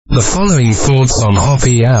The following thoughts on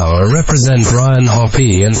Hoppe Hour represent Ryan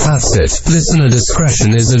Hoppe and that's it. Listener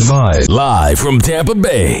discretion is advised. Live from Tampa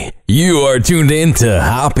Bay, you are tuned in to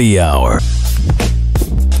Hoppe Hour.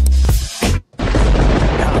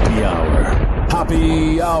 Hoppe Hour.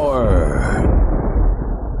 Hoppe Hour.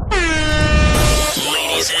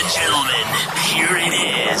 Ladies and gentlemen, here it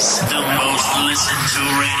is. The most listened to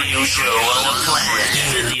radio show on the planet.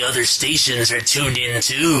 Even the other stations are tuned in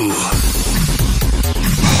too.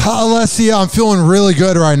 Allessia, I'm feeling really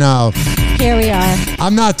good right now. Here we are.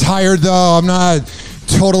 I'm not tired though. I'm not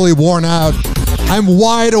totally worn out. I'm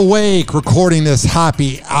wide awake recording this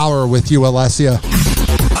Hoppe Hour with you, Allessia.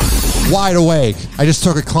 Wide awake. I just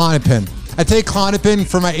took a Klonopin. I take Klonopin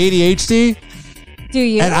for my ADHD. Do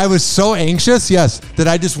you? And I was so anxious, yes, that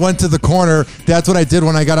I just went to the corner. That's what I did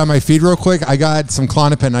when I got on my feed real quick. I got some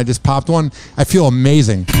Klonopin. I just popped one. I feel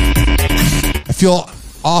amazing. I feel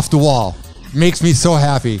off the wall. Makes me so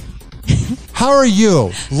happy. How are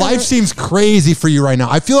you? Life seems crazy for you right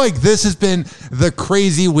now. I feel like this has been the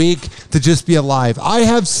crazy week to just be alive. I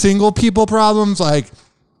have single people problems, like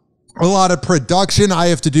a lot of production I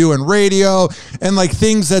have to do in radio and like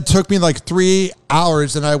things that took me like 3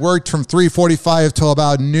 hours, and I worked from 3:45 till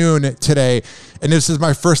about noon today, and this is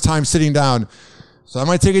my first time sitting down. So I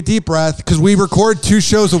might take a deep breath because we record 2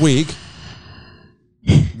 shows a week.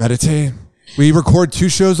 Meditate. We record 2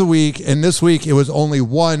 shows a week, and this week it was only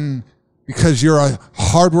 1 because you're a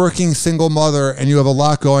hardworking single mother and you have a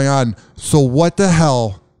lot going on. So what the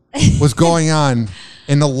hell was going on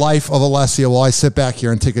in the life of Allessia while I sit back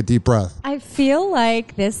here and take a deep breath? I feel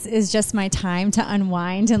like this is just my time to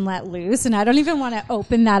unwind and let loose, and I don't even want to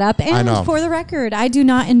open that up. And for the record, I do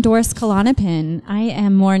not endorse Klonopin. I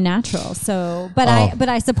am more natural. So, but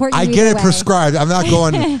I support you. I get it prescribed. I'm not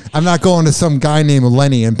going. I'm not going to some guy named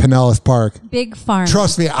Lenny in Pinellas Park. Big farm.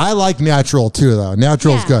 Trust me, I like natural too, though.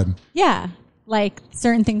 Natural is good. Yeah. Like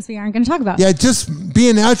certain things we aren't going to talk about. Yeah, just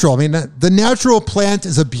being natural. I mean, the natural plant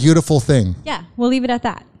is a beautiful thing. Yeah, we'll leave it at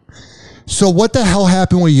that. So what the hell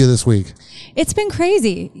happened with you this week? It's been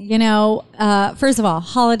crazy. You know, first of all,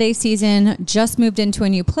 holiday season, just moved into a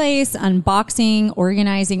new place, unboxing,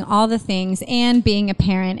 organizing all the things, and being a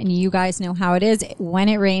parent. And you guys know how it is. When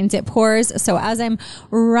it rains, it pours. So as I'm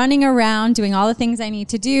running around doing all the things I need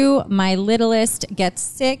to do, my littlest gets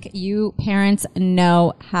sick. You parents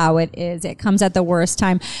know how it is. It comes at the worst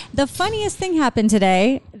time. The funniest thing happened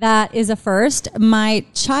today. That is a first. My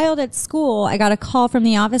child at school, I got a call from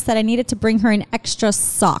the office that I needed to bring her an extra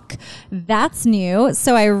sock. That's new.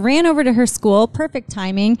 So I ran over to her school, perfect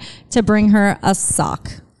timing, to bring her a sock.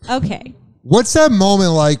 Okay. What's that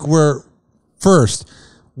moment like where, first,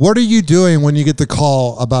 what are you doing when you get the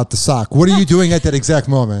call about the sock? What are you doing at that exact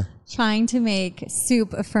moment? Trying to make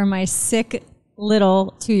soup for my sick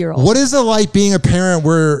little 2-year-old. What is it like being a parent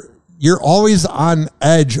where you're always on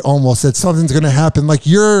edge almost that something's going to happen? Like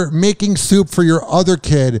you're making soup for your other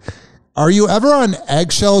kid. Are you ever on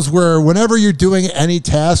eggshells where whenever you're doing any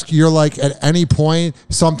task, you're like, at any point,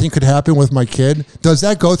 something could happen with my kid? Does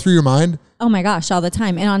that go through your mind? Oh my gosh, all the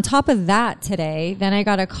time. And on top of that today, then I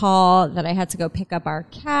got a call that I had to go pick up our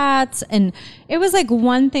cats. And it was like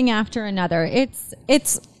one thing after another.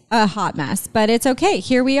 It's a hot mess, but it's okay.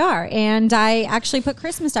 Here we are. And I actually put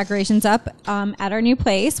Christmas decorations up at our new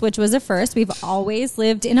place, which was a first. We've always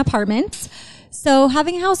lived in apartments. So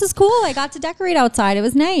having a house is cool. I got to decorate outside. It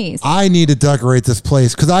was nice. I need to decorate this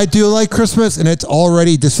place because I do like Christmas, and it's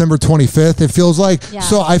already December 25th, it feels like. Yeah.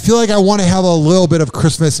 So I feel like I want to have a little bit of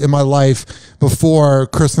Christmas in my life before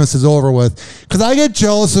Christmas is over with. Because I get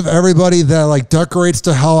jealous of everybody that like decorates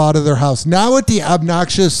the hell out of their house. Now with the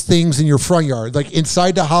obnoxious things in your front yard, like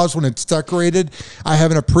inside the house when it's decorated, I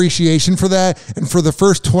have an appreciation for that. And for the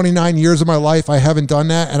first 29 years of my life, I haven't done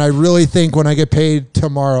that. And I really think when I get paid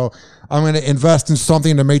tomorrow, I'm going to invest in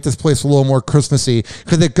something to make this place a little more Christmassy,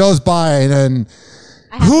 because it goes by and then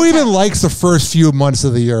who even likes the first few months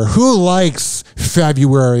of the year? Who likes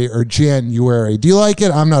February or January? Do you like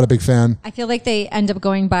it? I'm not a big fan. I feel like they end up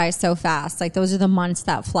going by so fast. Like those are the months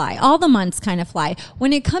that fly. All the months kind of fly.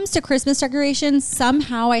 When it comes to Christmas decorations,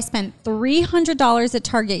 somehow I spent $300 at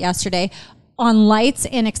Target yesterday on lights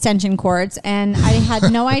and extension cords, and I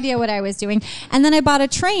had no idea what I was doing. And then I bought a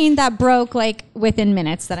train that broke like within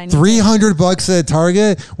minutes that I needed. $300 at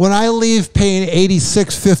Target? When I leave paying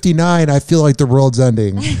 $86.59, I feel like the world's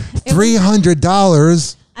ending.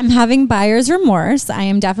 $300. I'm having buyer's remorse. I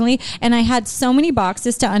am definitely, and I had so many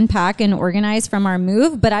boxes to unpack and organize from our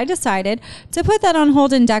move, but I decided to put that on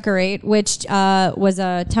hold and decorate, which was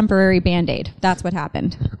a temporary Band-Aid. That's what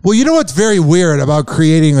happened. Well, you know what's very weird about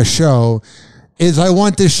creating a show is I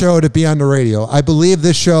want this show to be on the radio. I believe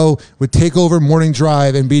this show would take over Morning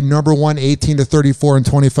Drive and be number one 18 to 34 and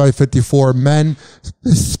 25-54 men,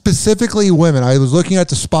 specifically women. I was looking at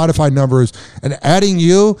the Spotify numbers and adding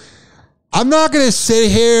you. I'm not going to sit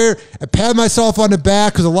here and pat myself on the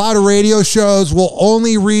back because a lot of radio shows will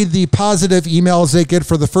only read the positive emails they get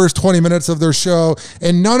for the first 20 minutes of their show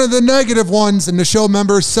and none of the negative ones, and the show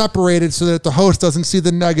members separated so that the host doesn't see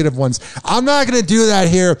the negative ones. I'm not going to do that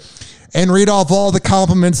here and read off all the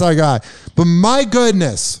compliments I got. But my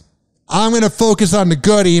goodness, I'm going to focus on the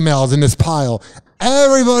good emails in this pile.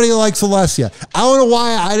 Everybody likes Allessia. I don't know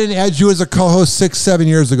why I didn't add you as a co-host 6-7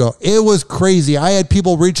 years ago. It was crazy. I had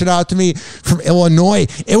people reaching out to me from Illinois.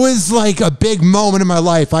 It was like a big moment in my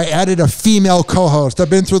life. I added a female co-host. I've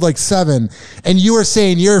been through like 7. And you were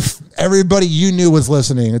saying everybody you knew was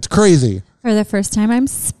listening. It's crazy. For the first time, I'm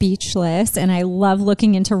speechless, and I love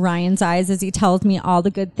looking into Ryan's eyes as he tells me all the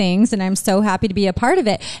good things, and I'm so happy to be a part of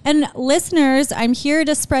it. And listeners, I'm here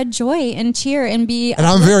to spread joy and cheer and be... And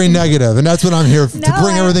I'm very negative, and that's what I'm here to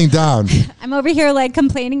bring everything down. I'm over here like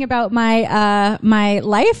complaining about my my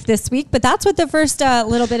life this week, but that's what the first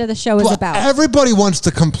little bit of the show is about. Everybody wants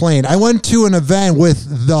to complain. I went to an event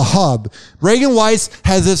with The Hub. Reagan Weiss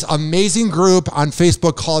has this amazing group on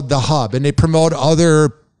Facebook called The Hub, and they promote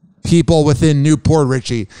other people within New Port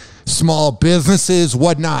Richey, small businesses,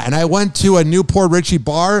 whatnot. And I went to a New Port Richey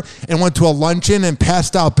bar and went to a luncheon and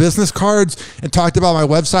passed out business cards and talked about my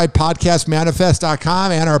website,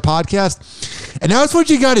 podcastmanifest.com, and our podcast. And that's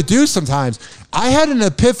what you got to do sometimes. I had an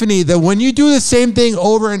epiphany that when you do the same thing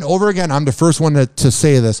over and over again, I'm the first one to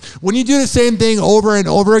say this. When you do the same thing over and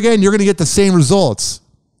over again, you're going to get the same results.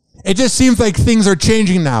 It just seems like things are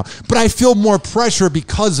changing now, but I feel more pressure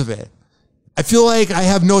because of it. I feel like I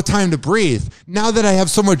have no time to breathe. Now that I have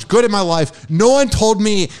so much good in my life, no one told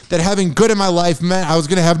me that having good in my life meant I was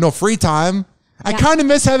going to have no free time. I kind of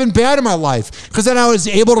miss having bad in my life because then I was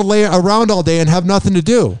able to lay around all day and have nothing to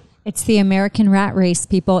do. It's the American rat race,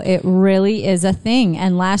 people. It really is a thing.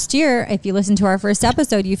 And last year, if you listened to our first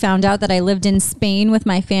episode, you found out that I lived in Spain with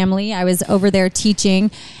my family. I was over there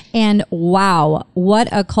teaching. And wow, what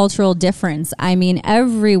a cultural difference. I mean,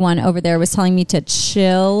 everyone over there was telling me to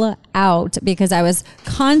chill out because I was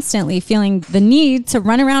constantly feeling the need to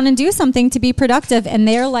run around and do something to be productive. And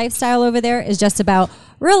their lifestyle over there is just about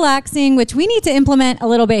relaxing, which we need to implement a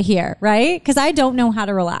little bit here, right? Because I don't know how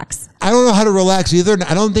to relax. I don't know how to relax either.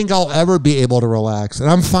 I don't think I'll ever be able to relax. And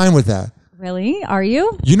I'm fine with that. Really? Are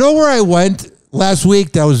you? You know where I went last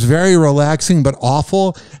week that was very relaxing but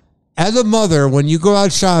awful? As a mother, when you go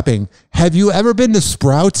out shopping, have you ever been to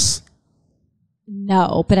Sprouts?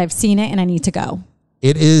 No, but I've seen it and I need to go.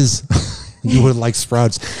 It is. You would like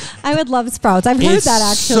Sprouts. I would love Sprouts. I've heard that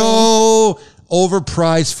actually. So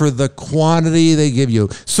overpriced for the quantity they give you.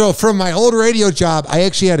 So from my old radio job, I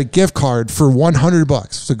actually had a gift card for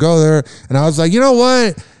 $100 to go there. And I was like, you know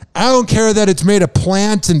what? I don't care that it's made of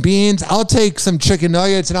plants and beans. I'll take some chicken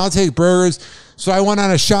nuggets and I'll take burgers. So I went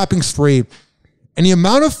on a shopping spree. And the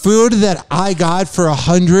amount of food that I got for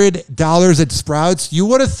 $100 at Sprouts, you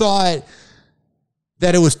would have thought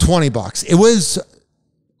that it was $20. It was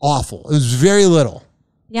awful. It was very little.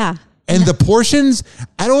 Yeah. And the portions,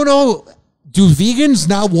 I don't know, do vegans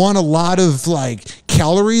not want a lot of like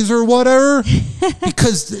calories or whatever?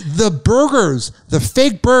 Because the burgers, the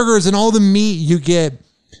fake burgers and all the meat you get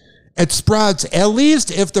at Sprouts, at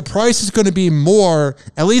least if the price is going to be more,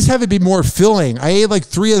 at least have it be more filling. I ate like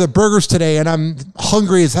 3 of the burgers today and I'm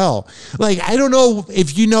hungry as hell. Like, I don't know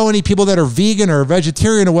if you know any people that are vegan or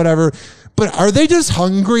vegetarian or whatever, but are they just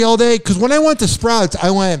hungry all day? Because when I went to Sprouts, I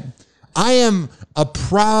am a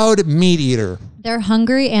proud meat eater. They're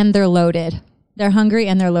hungry and they're loaded. They're hungry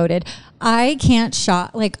and they're loaded. I can't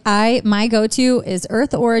shop. My go-to is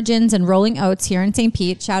Earth Origins and Rolling Oats here in St.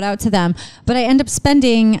 Pete. Shout out to them. But I end up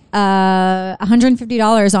spending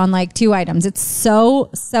 $150 on like 2 items. It's so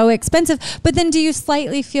expensive. But then do you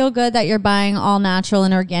slightly feel good that you're buying all natural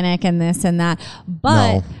and organic and this and that?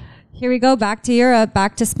 But no. Here we go, back to Europe,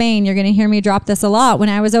 back to Spain. You're going to hear me drop this a lot. When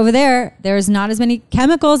I was over there, there's not as many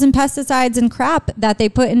chemicals and pesticides and crap that they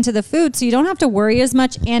put into the food, so you don't have to worry as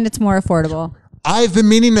much, and it's more affordable. I've been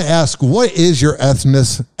meaning to ask, what is your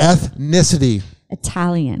ethnicity?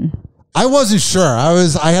 Italian. I wasn't sure.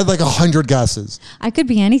 I had like 100 guesses. I could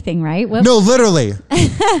be anything, right? No, literally.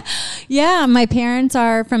 Yeah, my parents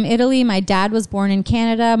are from Italy. My dad was born in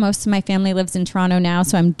Canada. Most of my family lives in Toronto now,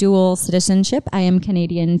 so I'm dual citizenship. I am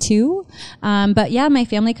Canadian too. But yeah, my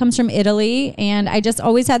family comes from Italy, and I just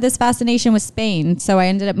always had this fascination with Spain, so I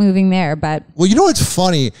ended up moving there. But well, you know what's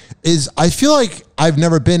funny is I feel like I've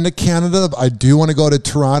never been to Canada. I do want to go to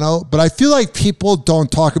Toronto, but I feel like people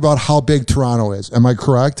don't talk about how big Toronto is. Am I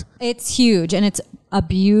correct? It's huge, and it's a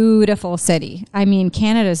beautiful city. I mean,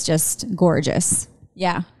 Canada's just gorgeous.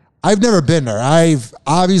 Yeah. I've never been there. I've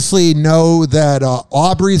obviously know that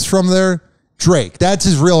Aubrey's from there. Drake, that's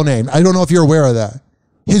his real name. I don't know if you're aware of that.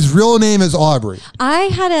 His real name is Aubrey. I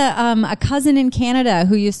had a cousin in Canada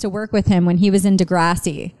who used to work with him when he was in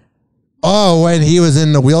Degrassi. Oh, when he was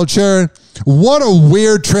in the wheelchair? What a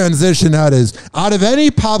weird transition that is. Out of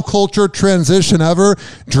any pop culture transition ever,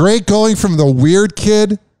 Drake going from the weird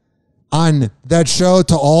kid on that show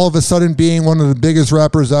to all of a sudden being one of the biggest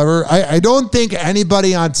rappers ever. I don't think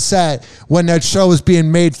anybody on set when that show was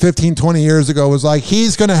being made 15, 20 years ago was like,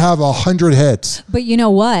 he's going to have 100 hits. But you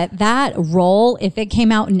know what? That role, if it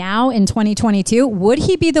came out now in 2022, would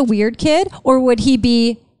he be the weird kid or would he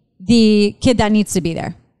be the kid that needs to be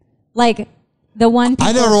there? Like the one.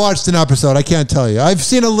 I never watched an episode. I can't tell you. I've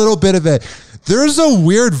seen a little bit of it. There's a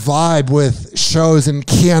weird vibe with shows in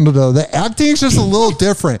Canada. The acting is just a little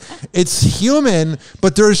different. It's human,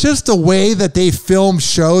 but there's just a way that they film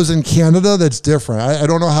shows in Canada that's different. I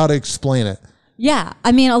don't know how to explain it. Yeah.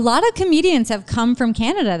 I mean, a lot of comedians have come from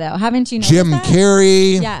Canada, though. Haven't you noticed Jim that?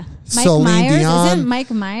 Carrey. Yeah. Mike Celine Myers. Dion. Isn't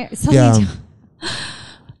Mike Myers? Yeah. Dion.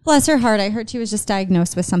 Bless her heart. I heard she was just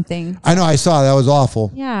diagnosed with something. I know. I saw that was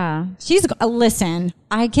awful. Yeah. Listen,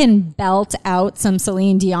 I can belt out some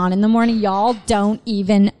Celine Dion in the morning. Y'all don't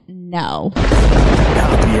even know.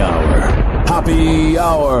 Happy Hour. Happy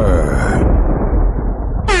Hour.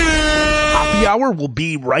 Happy Hour will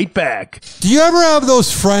be right back. Do you ever have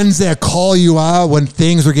those friends that call you out when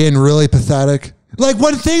things are getting really pathetic? Like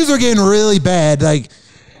when things are getting really bad, like,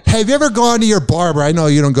 have you ever gone to your barber? I know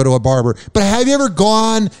you don't go to a barber, but have you ever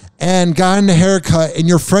gone and gotten a haircut and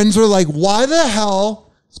your friends are like, why the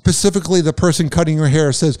hell, specifically the person cutting your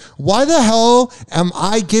hair says, why the hell am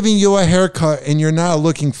I giving you a haircut and you're not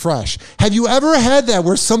looking fresh? Have you ever had that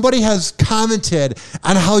where somebody has commented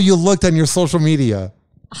on how you looked on your social media?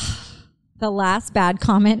 The last bad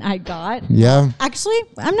comment I got. Yeah. Actually,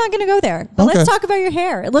 I'm not going to go there, but let's talk about your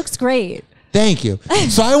hair. It looks great. Thank you.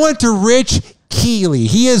 So I went to Rich Keeley.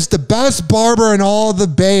 He is the best barber in all the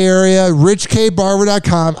Bay Area,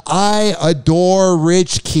 richkbarber.com. I adore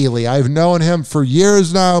Rich Keeley. I've known him for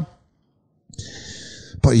years now.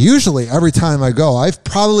 But usually every time I go, I've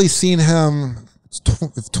probably seen him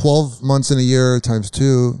 12 months in a year times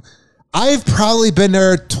 2. I've probably been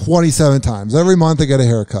there 27 times. Every month I get a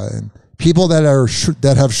haircut. And people that are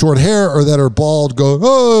that have short hair or that are bald go,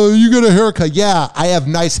 oh, you get a haircut. Yeah, I have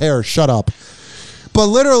nice hair. Shut up. But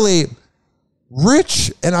literally,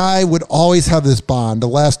 Rich and I would always have this bond the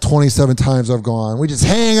last 27 times I've gone. We just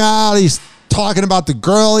hang out. He's talking about the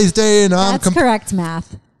girl he's dating. That's correct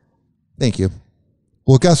math. Thank you.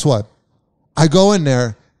 Well, guess what? I go in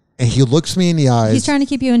there and he looks me in the eyes. He's trying to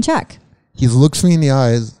keep you in check. He looks me in the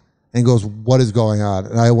eyes and goes, what is going on?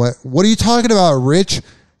 And I went, what are you talking about, Rich? And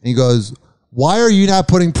he goes, why are you not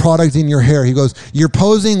putting product in your hair? He goes, you're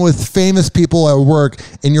posing with famous people at work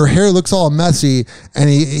and your hair looks all messy. And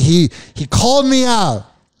he called me out.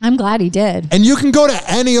 I'm glad he did. And you can go to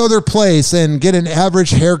any other place and get an average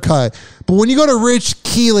haircut. But when you go to Rich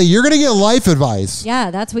Keeley, you're going to get life advice.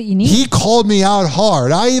 Yeah, that's what you need. He called me out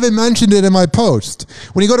hard. I even mentioned it in my post.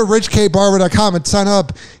 When you go to richkbarber.com and sign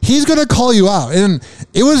up, he's going to call you out. And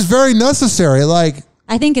it was very necessary. Like,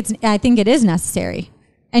 I think it is necessary.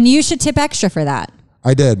 And you should tip extra for that.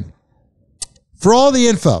 I did. For all the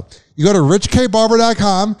info, you go to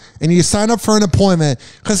richkbarber.com and you sign up for an appointment.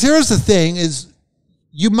 Because here's the thing is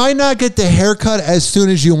you might not get the haircut as soon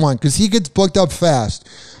as you want because he gets booked up fast.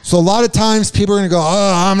 So a lot of times people are going to go,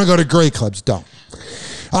 oh, I'm going to go to Great Clips. Don't.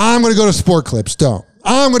 I'm going to go to Sport Clips. Don't.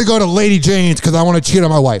 I'm going to go to Lady Jane's because I want to cheat on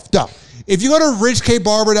my wife. Don't. If you go to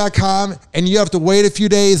richkbarber.com and you have to wait a few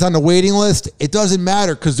days on the waiting list, it doesn't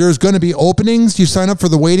matter because there's going to be openings. You sign up for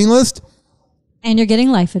the waiting list. And you're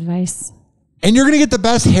getting life advice. And you're going to get the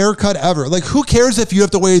best haircut ever. Like, who cares if you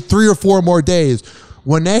have to wait 3 or 4 more days?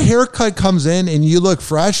 When that haircut comes in and you look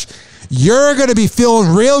fresh, you're going to be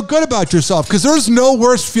feeling real good about yourself because there's no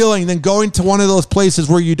worse feeling than going to one of those places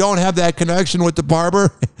where you don't have that connection with the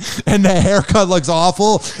barber and the haircut looks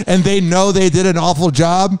awful and they know they did an awful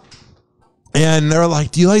job. And they're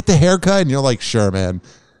like, do you like the haircut? And you're like, sure, man.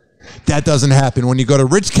 That doesn't happen. When you go to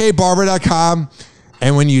richkbarber.com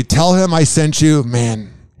and when you tell him I sent you,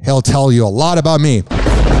 man, he'll tell you a lot about me.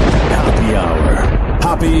 Happy hour.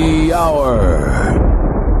 Happy hour.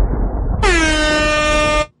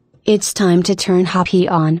 It's time to turn Hoppe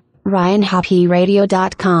on.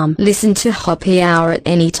 RyanHoppeRadio.com. Listen to Hoppe Hour at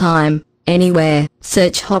any time, anywhere.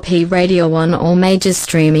 Search Hoppe Radio on all major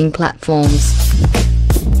streaming platforms.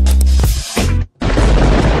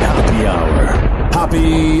 Happy hour.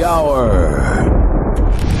 Happy hour.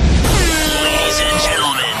 Ladies and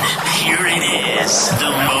gentlemen, here it is.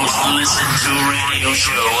 The most listened to radio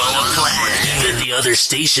show on the planet. Even the other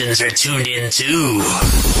stations are tuned in too.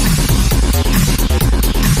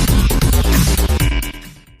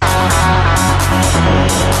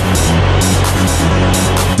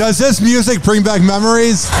 Does this music bring back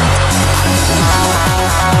memories?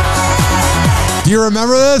 Do you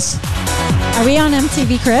remember this? Are we on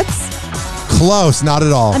MTV Cribs? Close, not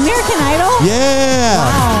at all. American Idol? Yeah.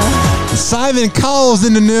 Wow. Simon Cowell's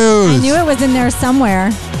in the news. I knew it was in there somewhere.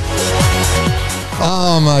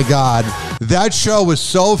 Oh my God. That show was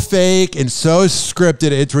so fake and so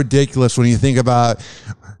scripted, it's ridiculous when you think about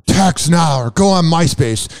text now or go on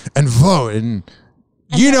MySpace and vote. And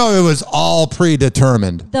you know it was all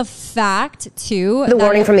predetermined. The fact, too. The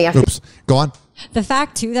warning from the FBI. Oops. Go on. The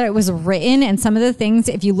fact, too, that it was written and some of the things,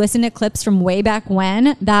 if you listen to clips from way back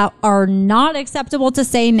when, that are not acceptable to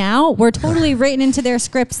say now, were totally written into their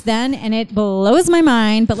scripts then, and it blows my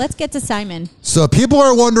mind. But let's get to Simon. So people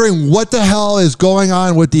are wondering what the hell is going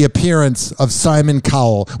on with the appearance of Simon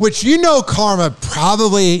Cowell, which you know Karma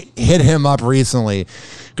probably hit him up recently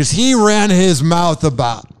because he ran his mouth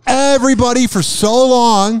about everybody for so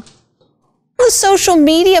long. A social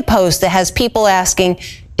media post that has people asking,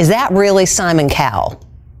 is that really Simon Cowell?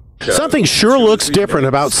 Something sure looks different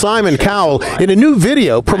about Simon Cowell in a new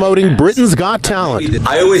video promoting Britain's Got Talent.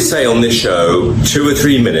 I always say on this show, 2 or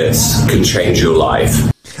 3 minutes can change your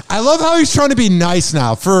life. I love how he's trying to be nice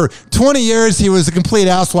now. For 20 years, he was a complete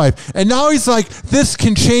housewife. And now he's like, this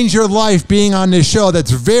can change your life being on this show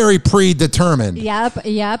that's very predetermined. Yep.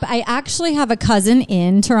 I actually have a cousin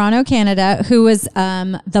in Toronto, Canada, who was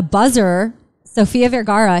the buzzer. Sofia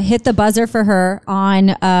Vergara hit the buzzer for her on,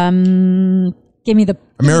 give me the...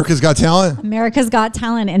 America's Got Talent? America's Got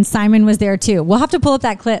Talent, and Simon was there too. We'll have to pull up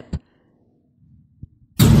that clip.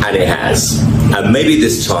 And it has. And maybe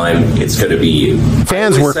this time it's going to be you.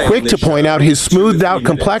 Fans were quick to point out his smoothed out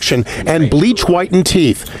complexion and bleach whitened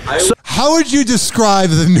teeth. How would you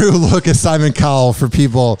describe the new look of Simon Cowell for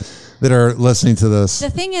people that are listening to this? The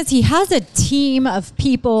thing is, he has a team of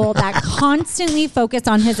people that constantly focus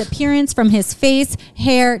on his appearance, from his face,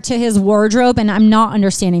 hair, to his wardrobe, and I'm not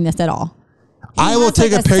understanding this at all. I will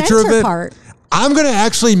take a picture of it. I'm going to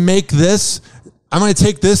actually make this. I'm going to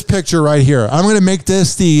take this picture right here. I'm going to make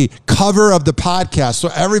this the cover of the podcast so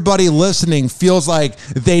everybody listening feels like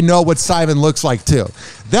they know what Simon looks like too.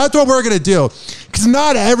 That's what we're going to do. Because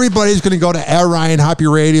not everybody's going to go to Ryan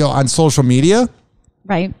Hoppe Radio on social media.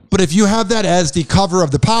 Right. But if you have that as the cover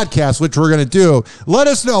of the podcast, which we're going to do, let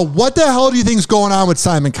us know, what the hell do you think is going on with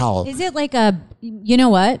Simon Cowell? Is it like you know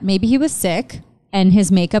what? Maybe he was sick and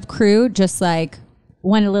his makeup crew just like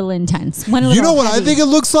went a little intense. You know what heavy. I think it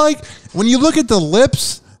looks like? When you look at the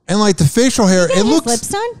lips and like the facial hair, it looks... lips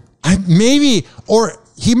done? Maybe, or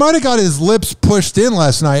he might have got his lips pushed in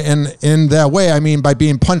last night, and in that way, I mean by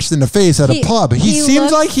being punched in the face at a pub. He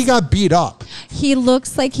seems like he got beat up. He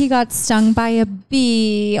looks like he got stung by a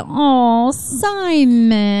bee. Oh,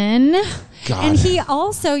 Simon. God. And he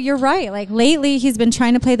also, you're right, like lately he's been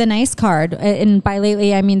trying to play the nice card. And by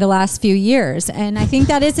lately, I mean the last few years. And I think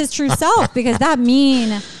that is his true self, because that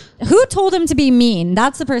who told him to be mean?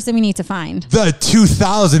 That's the person we need to find. The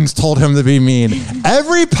 2000s told him to be mean.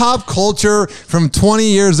 Every pop culture from 20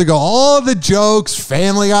 years ago, all the jokes,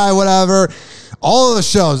 Family Guy, whatever, all of the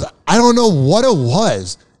shows, I don't know what it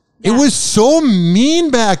was. Yeah. It was so mean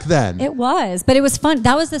back then. It was, but it was fun.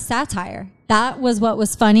 That was the satire. That was what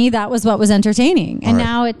was funny. That was what was entertaining. And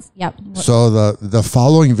now it's, yep. So the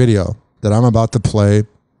following video that I'm about to play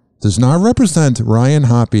does not represent Ryan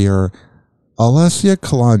Hoppe or Allessia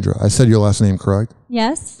Calandra. I said your last name correct?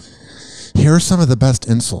 Yes. Here are some of the best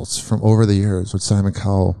insults from over the years with Simon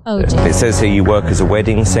Cowell. Oh, geez. It says here you work as a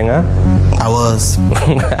wedding singer. I was.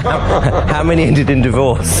 How many ended in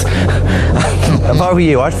divorce? If I were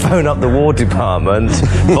you, I'd phone up the War Department,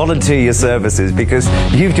 volunteer your services, because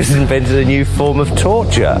you've just invented a new form of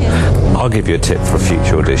torture. I'll give you a tip for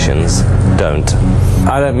future auditions. Don't.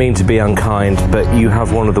 I don't mean to be unkind, but you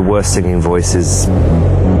have one of the worst singing voices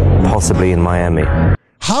possibly in Miami.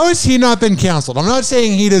 How has he not been canceled? I'm not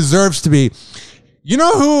saying he deserves to be. You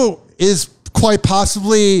know who is quite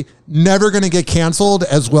possibly never going to get canceled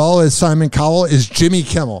as well as Simon Cowell is Jimmy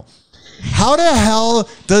Kimmel. How the hell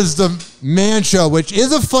does the Man Show, which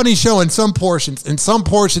is a funny show in some portions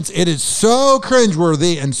it is so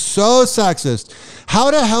cringeworthy and so sexist.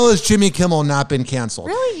 How the hell has Jimmy Kimmel not been canceled?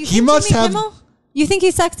 Really? He must Jimmy have. Kimmel? You think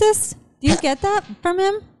he's sexist? Do you get that from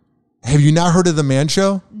him? Have you not heard of the Man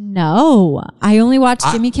Show? No, I only watch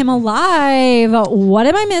Jimmy Kimmel live. What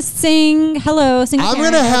am I missing? Hello, I'm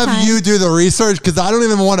going to have you do the research because I don't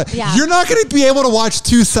even want to. Yeah. You're not going to be able to watch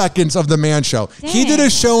 2 seconds of the Man Show. Dang. He did a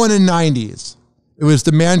show in the 90s. It was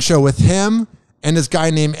the Man Show with him and this guy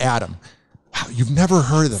named Adam. Wow, you've never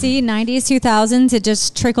heard of them. See, 90s, 2000s, it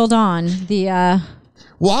just trickled on.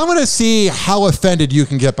 Well, I'm going to see how offended you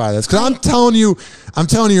can get by this because I'm telling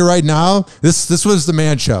you right now, this was the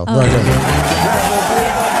Man Show. Oh. Right here.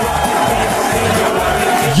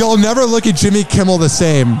 You'll never look at Jimmy Kimmel the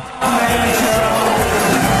same.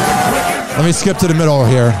 Let me skip to the middle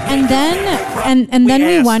here. And then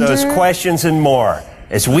we wonder those questions and more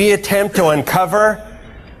as we attempt to uncover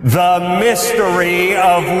the mystery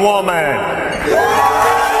of woman.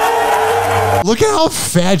 Look at how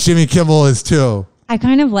fat Jimmy Kimmel is too. I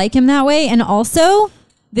kind of like him that way. And also,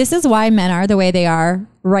 this is why men are the way they are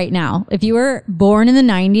right now. If you were born in the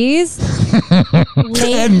 90s,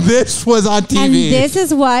 and this was on TV, and this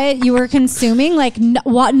is what you were consuming, like,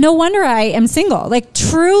 no wonder I am single. Like,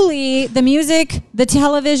 truly, the music, the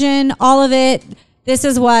television, all of it, this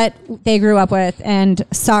is what they grew up with. And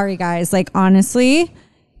sorry, guys, like, honestly,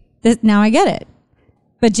 now I get it.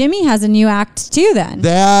 But Jimmy has a new act too then.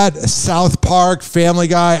 That, South Park, Family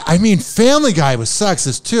Guy. I mean, Family Guy was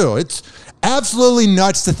sexist too. It's absolutely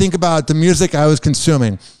nuts to think about the music I was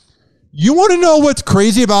consuming. You want to know what's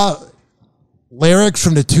crazy about lyrics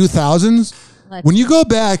from the 2000s? When you go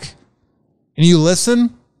back and you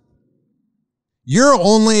listen, you're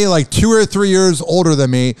only like 2 or 3 years older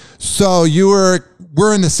than me. So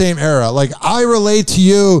we're in the same era. Like, I relate to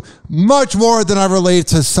you much more than I relate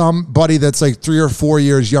to somebody that's like 3 or 4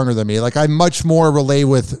 years younger than me. Like, I much more relate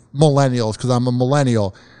with millennials because I'm a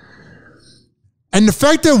millennial. And the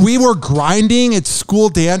fact that we were grinding at school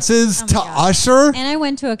dances to Usher. And I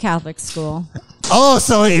went to a Catholic school. Oh,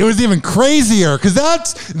 so it was even crazier because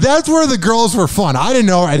that's where the girls were fun. I didn't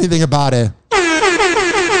know anything about it.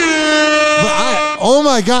 Oh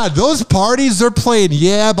my God, those parties, they're playing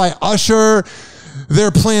Yeah by Usher.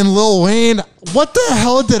 They're playing Lil Wayne. What the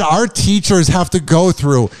hell did our teachers have to go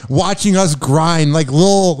through watching us grind like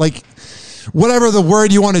whatever the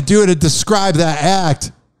word you want to do to describe that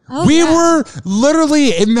act? Oh, we were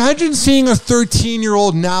literally, imagine seeing a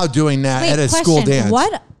 13-year-old now doing that at a school dance.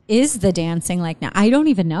 What is the dancing like now? I don't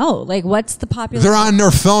even know. Like, what's the popular? They're on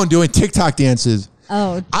their phone doing TikTok dances.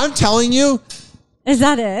 Oh. I'm telling you. Is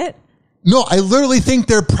that it? No, I literally think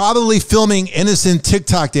they're probably filming innocent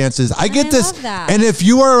TikTok dances. I get this. Love that. And if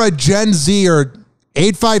you are a Gen Z or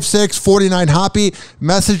 856-49-HOPPY,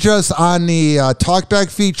 message us on the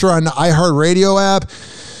Talkback feature on the iHeartRadio app.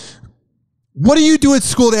 What do you do at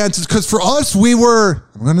school dances? Because for us, we were,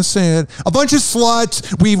 I'm going to say it, a bunch of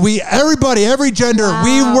sluts. Everybody, every gender,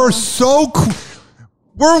 we were so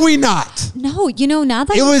were we not? No, now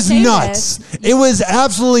that it was nuts. It was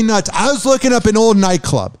absolutely nuts. I was looking up an old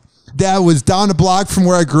nightclub that was down the block from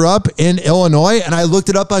where I grew up in Illinois, and I looked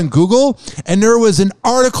it up on Google, and there was an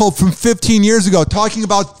article from 15 years ago talking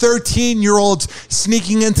about 13-year-olds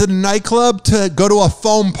sneaking into the nightclub to go to a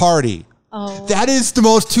foam party. Oh. That is the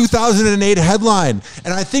most 2008 headline.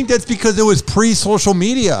 And I think that's because it was pre-social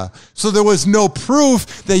media. So there was no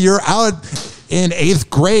proof that you're out in 8th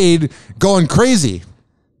grade going crazy.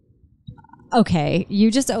 Okay,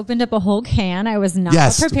 you just opened up a whole can I was not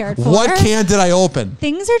prepared for. What can did I open?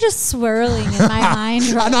 Things are just swirling in my mind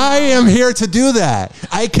right and now. I am here to do that.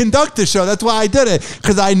 I conduct the show. That's why I did it.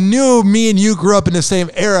 Because I knew me and you grew up in the same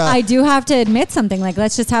era. I do have to admit something. Like,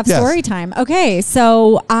 let's just have story time. Okay,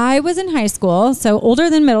 so I was in high school. So older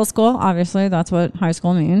than middle school. Obviously, that's what high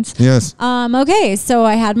school means. Yes. Okay, so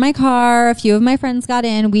I had my car. A few of my friends got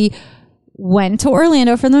in. We went to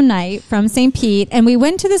Orlando for the night from St. Pete, and we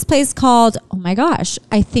went to this place called, oh my gosh,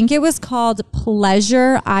 I think it was called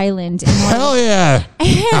Pleasure Island. Hell yeah.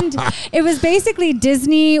 And it was basically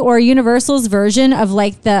Disney or Universal's version of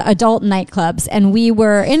like the adult nightclubs. And we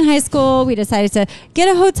were in high school. We decided to get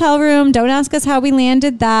a hotel room. Don't ask us how we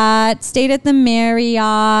landed that. Stayed at the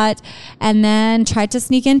Marriott, and then tried to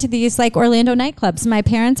sneak into these like Orlando nightclubs. My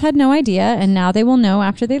parents had no idea, and now they will know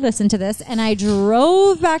after they listen to this. And I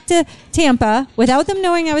drove back to Tampa without them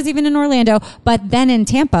knowing I was even in Orlando, but then in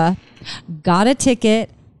Tampa, got a ticket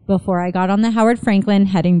before I got on the Howard Franklin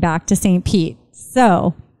heading back to St. Pete.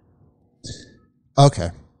 So.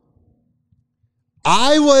 Okay.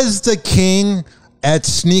 I was the king at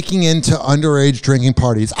sneaking into underage drinking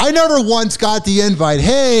parties. I never once got the invite.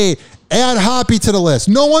 Hey, add Hoppy to the list.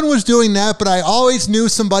 No one was doing that, but I always knew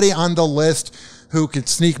somebody on the list who could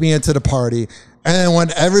sneak me into the party. And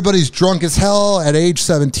when everybody's drunk as hell at age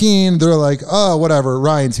 17, they're like, oh, whatever,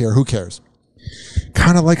 Ryan's here. Who cares?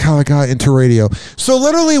 Kind of like how I got into radio. So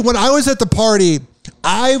literally when I was at the party,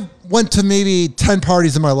 I went to maybe 10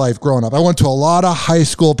 parties in my life growing up. I went to a lot of high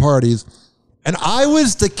school parties, and I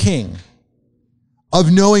was the king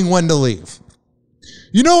of knowing when to leave.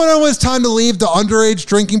 You know when it was time to leave the underage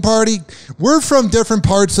drinking party? We're from different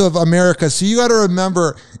parts of America, so you got to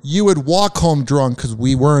remember you would walk home drunk because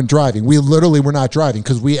we weren't driving. We literally were not driving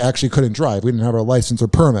because we actually couldn't drive. We didn't have our license or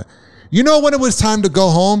permit. You know when it was time to go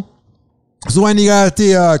home? So when you got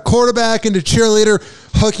the quarterback and the cheerleader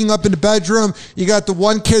hooking up in the bedroom, you got the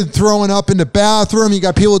one kid throwing up in the bathroom, you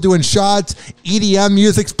got people doing shots, EDM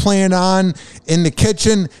music's playing on in the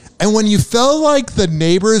kitchen. And when you felt like the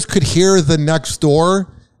neighbors could hear the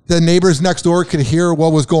neighbors next door could hear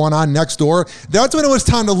what was going on next door, that's when it was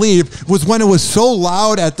time to leave, was when it was so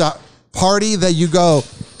loud at the party that you go,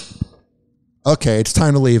 okay, it's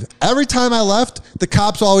time to leave. Every time I left, the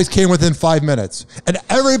cops always came within 5 minutes. And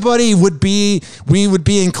we would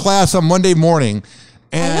be in class on Monday morning.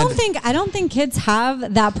 And I don't think kids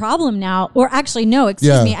have that problem now. Or actually, no,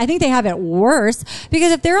 excuse me. I think they have it worse,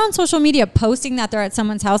 because if they're on social media posting that they're at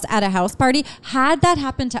someone's house at a house party, had that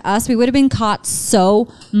happened to us, we would have been caught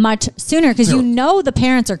so much sooner, because the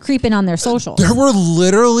parents are creeping on their socials. There were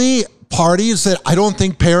literally parties that I don't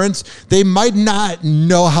think parents, they might not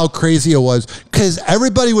know how crazy it was, because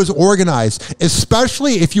everybody was organized,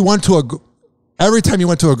 especially if you went to every time you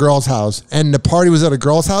went to a girl's house and the party was at a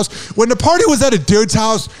girl's house. When the party was at a dude's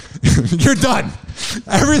house, you're done.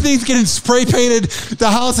 Everything's getting spray painted. The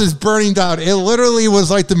house is burning down. It literally was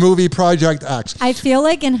like the movie Project X. I feel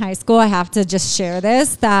like in high school, I have to just share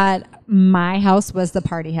this, that my house was the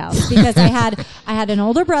party house, because I had an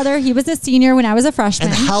older brother. He was a senior when I was a freshman.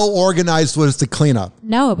 And how organized was the cleanup?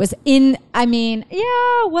 No, it was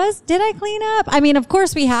did I clean up? I mean, of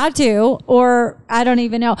course we had to, or I don't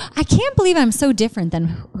even know. I can't believe I'm so different than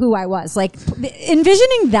who I was. Like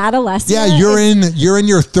envisioning that, Allessia. Yeah, you're in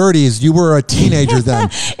your 30s. You were a teenager then.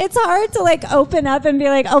 It's hard to like open up and be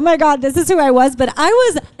like, oh my God, this is who I was. But I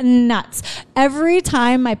was nuts. Every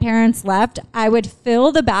time my parents left, I would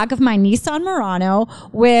fill the back of my Nissan Murano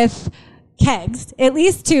with kegs. At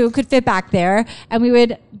least 2 could fit back there.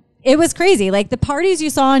 And it was crazy. Like the parties you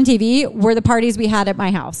saw on TV were the parties we had at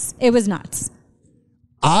my house. It was nuts.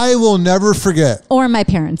 I will never forget. Or my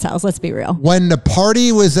parents' house, let's be real. When the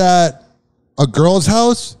party was at a girl's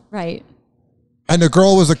house. Right. And the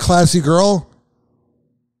girl was a classy girl.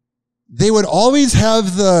 They would always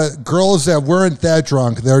have the girls that weren't that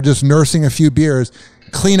drunk, they were just nursing a few beers,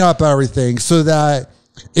 clean up everything, so that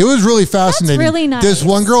it was really fascinating. That's really nice. This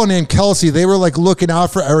one girl named Kelsey, they were like looking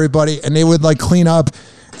out for everybody, and they would like clean up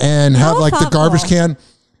and have like the garbage can.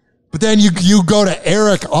 But then you go to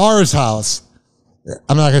Eric R's house.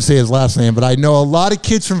 I'm not going to say his last name, but I know a lot of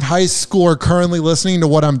kids from high school are currently listening to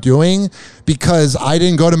what I'm doing, because I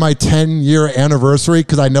didn't go to my 10-year anniversary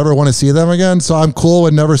because I never want to see them again. So I'm cool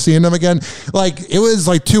with never seeing them again. Like it was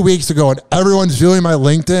like 2 weeks ago, and everyone's viewing my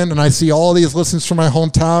LinkedIn, and I see all these listens from my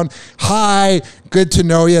hometown. Hi, good to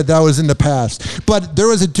know you. That was in the past. But there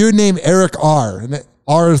was a dude named Eric R. And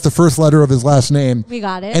R is the first letter of his last name. We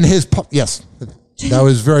got it. And yes. That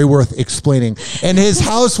was very worth explaining. And his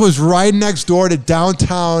house was right next door to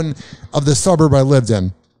downtown of the suburb I lived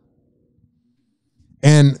in.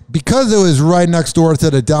 And because it was right next door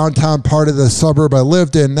to the downtown part of the suburb I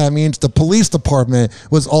lived in, that means the police department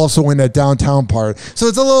was also in that downtown part. So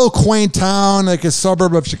it's a little quaint town, like a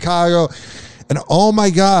suburb of Chicago. And oh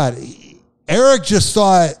my God, Eric just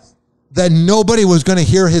thought that nobody was going to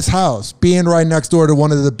hear his house being right next door to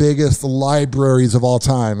one of the biggest libraries of all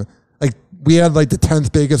time. We had like the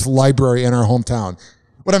 10th biggest library in our hometown.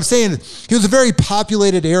 What I'm saying is, he was a very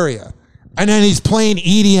populated area. And then he's playing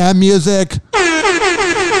EDM music.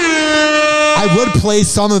 I would play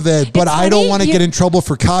some of it, but I don't want to get in trouble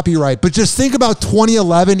for copyright. But just think about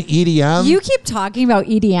 2011 EDM. You keep talking about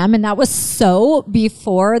EDM, and that was so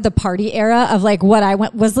before the party era of like what I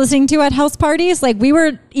was listening to at house parties. Like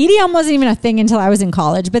EDM wasn't even a thing until I was in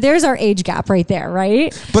college. But there's our age gap right there,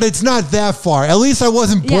 right? But it's not that far. At least I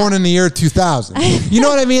wasn't born in the year 2000. You know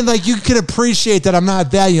what I mean? Like you can appreciate that I'm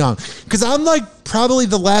not that young, because I'm like probably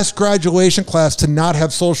the last graduation class to not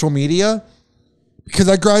have social media. Because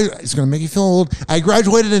it's going to make you feel old. I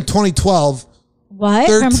graduated in 2012.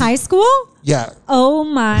 What? From high school? Yeah. Oh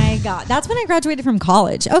my God. That's when I graduated from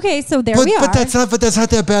college. Okay, so we are. But that's not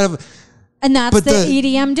that bad of And that's But the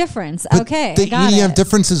EDM difference. Okay. The EDM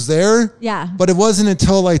difference is there. Yeah. But it wasn't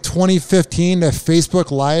until like 2015 that Facebook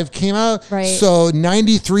Live came out. Right. So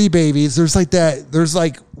 93 babies. There's like that. There's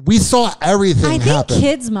like, we saw everything happen. I think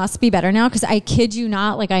kids must be better now because I kid you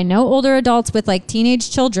not. Like I know older adults with like teenage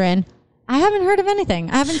children. I haven't heard of anything.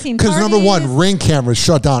 I haven't seen because number one, Ring cameras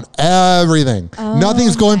shut down everything.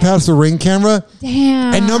 Nothing's going past the Ring camera.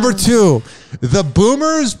 Damn. And number two, the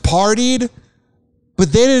boomers partied,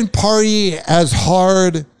 but they didn't party as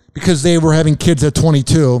hard because they were having kids at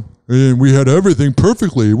 22. And we had everything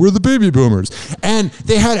perfectly. We're the baby boomers. And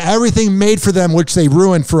they had everything made for them, which they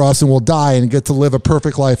ruined for us, and we'll die and get to live a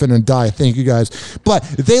perfect life and then die. Thank you, guys. But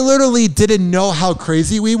they literally didn't know how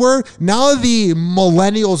crazy we were. Now the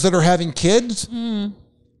millennials that are having kids,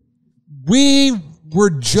 we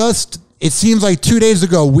were just, it seems like 2 days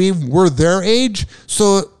ago, we were their age.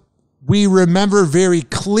 So we remember very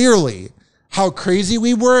clearly how crazy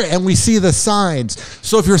we were, and we see the signs.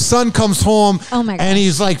 So if your son comes home and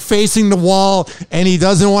he's like facing the wall and he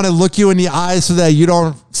doesn't want to look you in the eyes so that you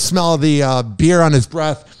don't smell the beer on his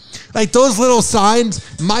breath, like those little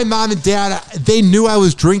signs, my mom and dad, they knew I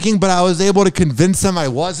was drinking, but I was able to convince them I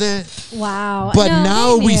wasn't. Wow. But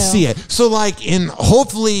now we see it. So like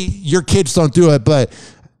hopefully your kids don't do it, but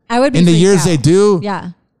I would be in the years out. they do. Yeah.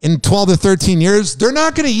 In 12 to 13 years, they're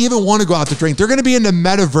not going to even want to go out to drink. They're going to be in the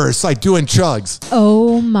metaverse, like doing chugs.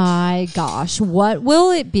 Oh my gosh. What will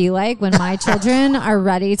it be like when my children are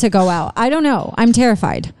ready to go out? I don't know. I'm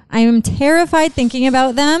terrified. I am terrified thinking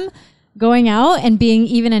about them going out and being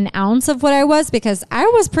even an ounce of what I was because I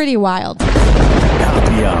was pretty wild.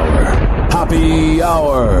 Happy hour. Happy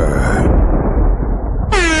hour.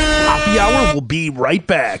 Happy hour will be right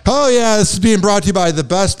back. Oh, yeah. This is being brought to you by the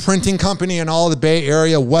best printing company in all the Bay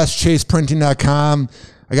Area, westchaseprinting.com.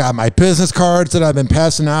 I got my business cards that I've been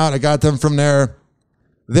passing out. I got them from there.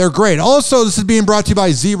 They're great. Also, this is being brought to you by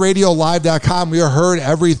zradiolive.com. We are heard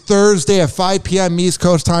every Thursday at 5 p.m. East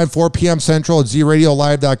Coast time, 4 p.m. Central at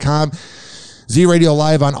zradiolive.com. Z-Radio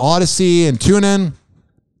Live on Odyssey and TuneIn.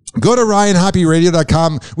 Go to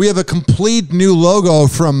RyanHoppyRadio.com. We have a complete new logo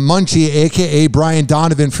from Munchie, a.k.a. Brian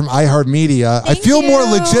Donovan from iHeartMedia. I feel more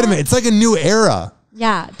legitimate. It's like a new era.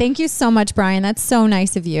 Yeah. Thank you so much, Brian. That's so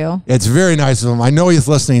nice of you. It's very nice of him. I know he's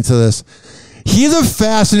listening to this. He's a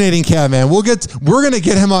fascinating cat, man. We're going to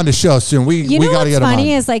get him on the show soon. We got to get him on. What's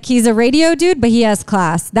funny is like he's a radio dude, but he has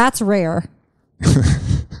class. That's rare.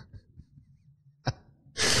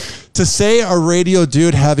 To say a radio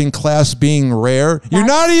dude having class being rare, you're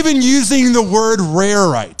not even using the word rare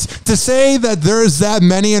right. To say that there's that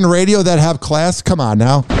many in radio that have class, come on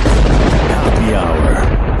now. Happy hour.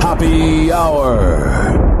 Happy hour.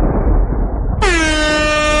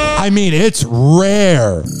 I mean, it's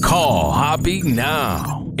rare. Call Hoppy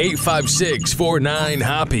now.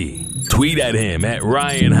 856-49-HOPPY. Tweet at him at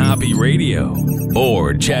Ryan Hoppy Radio.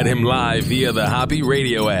 Or chat him live via the Hoppy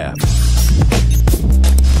Radio app.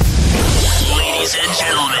 Ladies and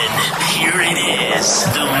gentlemen, here it is.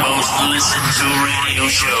 The most listened to radio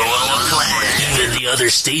show on the planet. Even the other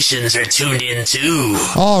stations are tuned in too.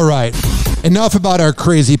 All right. Enough about our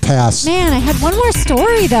crazy past. Man, I had one more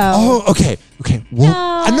story though. Oh, okay. Well,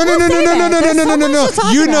 no.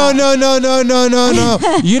 You no.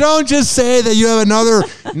 You don't just say that you have another.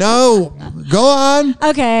 No, go on.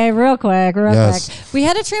 Okay, real quick. We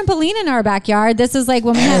had a trampoline in our backyard. This is like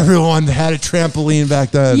when we everyone had a trampoline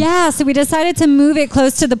back then. Yeah, so we decided to move it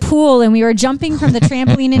close to the pool, and we were jumping from the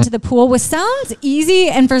trampoline into the pool, which sounds easy,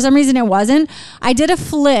 and for some reason it wasn't. I did a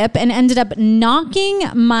flip and ended up knocking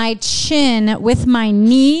my chin with my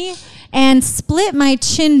knee and split my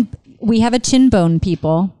chin. We have a chin bone,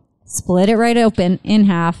 people. Split it right open in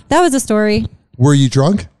half. That was a story. Were you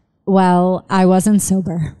drunk? Well, I wasn't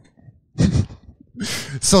sober.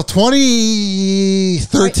 So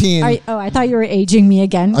 2013. I thought you were aging me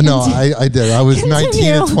again. No, I did. I was 19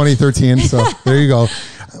 in 2013. So there you go.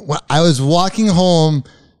 I was walking home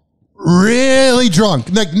really drunk.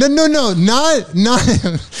 Like, no, not.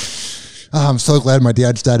 I'm so glad my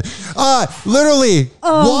dad's dead. Literally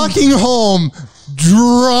walking home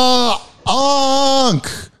drunk.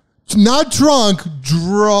 Not drunk,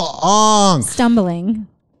 drunk. Stumbling.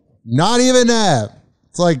 Not even that.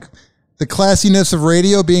 It's like the classiness of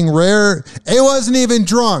radio being rare. It wasn't even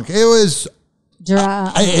drunk. It was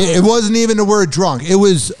drunk. It wasn't even the word drunk. It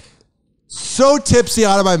was so tipsy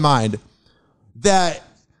out of my mind that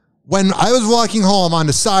when I was walking home on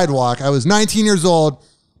the sidewalk, I was 19 years old.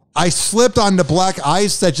 I slipped on the black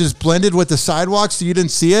ice that just blended with the sidewalk so you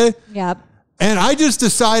didn't see it. Yep. And I just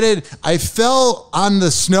decided I fell on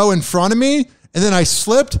the snow in front of me, and then I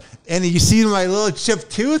slipped, and you see my little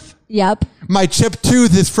chipped tooth? Yep. My chipped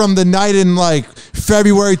tooth is from the night in like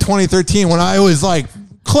February 2013 when I was like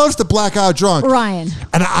close to blackout drunk. Ryan.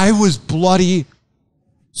 And I was bloody.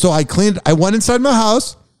 So I went inside my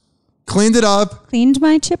house, cleaned it up. Cleaned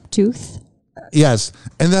my chipped tooth. Yes.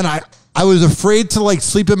 And then I was afraid to like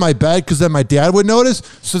sleep in my bed because then my dad would notice.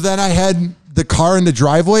 So then I had the car in the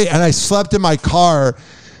driveway and I slept in my car.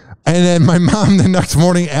 And then my mom the next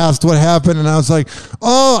morning asked what happened. And I was like,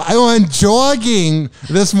 oh, I went jogging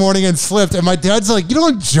this morning and slipped. And my dad's like, you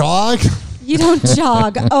don't jog? You don't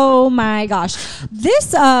jog. Oh my gosh.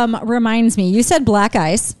 This reminds me, you said black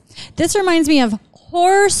ice. This reminds me of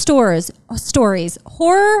horror stories,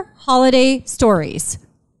 horror holiday stories.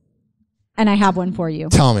 And I have one for you.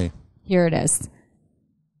 Tell me. Here it is.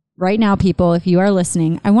 Right now, people, if you are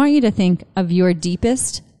listening, I want you to think of your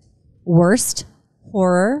deepest, worst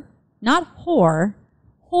horror, not horror,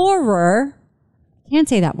 can't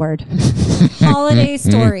say that word, holiday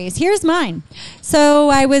stories. Here's mine. So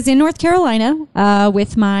I was in North Carolina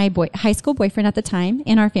with my high school boyfriend at the time,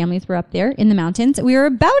 and our families were up there in the mountains. We were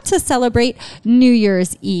about to celebrate New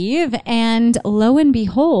Year's Eve, and lo and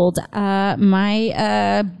behold,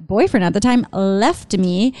 my boyfriend at the time left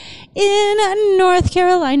me in North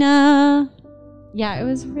Carolina. Yeah, it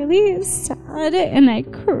was really sad, and I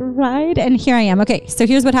cried, and here I am. Okay, so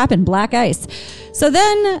here's what happened. Black ice. So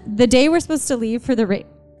then the day we're supposed to leave for the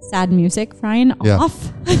sad music, Ryan,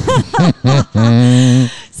 off.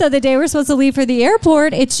 So the day we're supposed to leave for the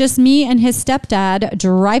airport, it's just me and his stepdad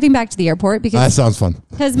driving back to the airport. Because that sounds fun.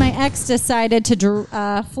 Because my ex decided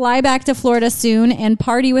to fly back to Florida soon and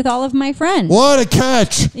party with all of my friends. What a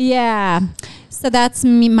catch. Yeah. So that's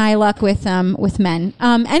my luck with men.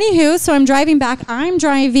 Anywho, so I'm driving back. I'm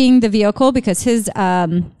driving the vehicle because his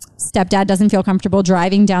stepdad doesn't feel comfortable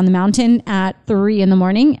driving down the mountain at 3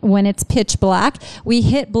 a.m. when it's pitch black. We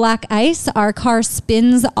hit black ice. Our car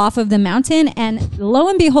spins off of the mountain, and lo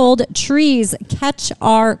and behold, trees catch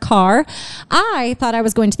our car. I thought I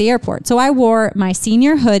was going to the airport, so I wore my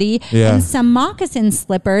senior hoodie and some moccasin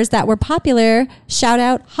slippers that were popular. Shout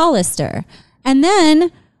out Hollister. And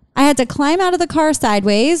then I had to climb out of the car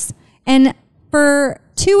sideways, and for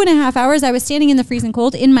 2.5 hours, I was standing in the freezing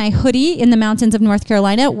cold in my hoodie in the mountains of North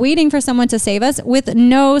Carolina, waiting for someone to save us with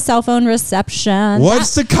no cell phone reception.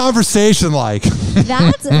 What's the conversation like?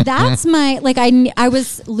 That's my, like, I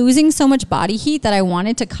was losing so much body heat that I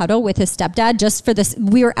wanted to cuddle with his stepdad just for this.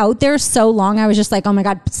 We were out there so long. I was just like, oh my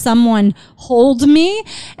God, someone hold me.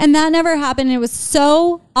 And that never happened. It was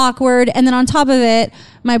so awkward. And then on top of it,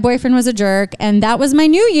 my boyfriend was a jerk, and that was my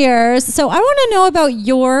New Year's. So I want to know about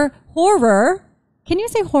your horror. Can you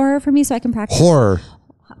say horror for me so I can practice? Horror.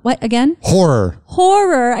 What again? Horror.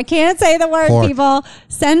 I can't say the word, people.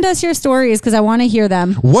 Send us your stories because I want to hear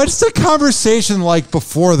them. What's the conversation like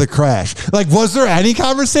before the crash? Like, was there any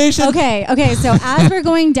conversation? Okay. So as we're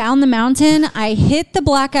going down the mountain, I hit the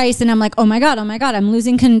black ice and I'm like, oh my God, I'm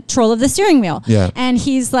losing control of the steering wheel. Yeah. And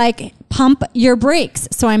he's like, pump your brakes.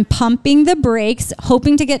 So I'm pumping the brakes,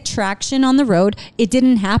 hoping to get traction on the road. It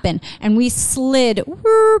didn't happen. And we slid.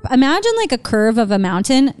 Whoop. Imagine like a curve of a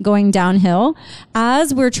mountain going downhill.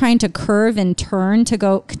 As we're trying to curve and turn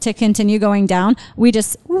to continue going down, we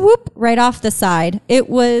just whoop right off the side. It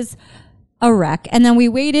was a wreck. And then we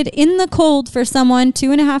waited in the cold for someone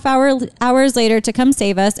 2.5 hours later to come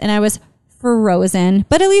save us. And I was frozen.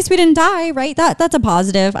 But at least we didn't die, right? That's a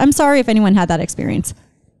positive. I'm sorry if anyone had that experience.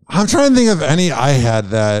 I'm trying to think of any I had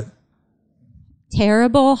that.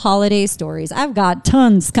 Terrible holiday stories. I've got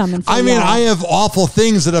tons coming for you. I have awful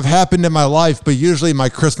things that have happened in my life, but usually my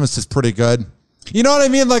Christmas is pretty good. You know what I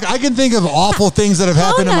mean? Like, I can think of awful things that have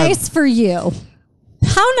happened in my... How nice for you.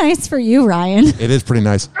 How nice for you, Ryan. It is pretty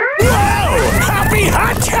nice. Whoa! Happy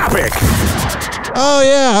hot topic! Oh,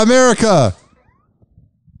 yeah, America.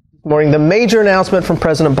 Morning, the major announcement from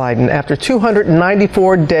President Biden. After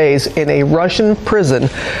 294 days in a Russian prison,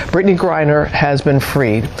 Britney Griner has been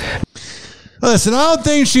freed. Listen, I don't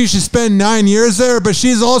think she should spend 9 years there, but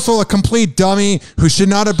she's also a complete dummy who should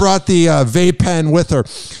not have brought the vape pen with her.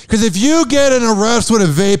 Because if you get an arrest with a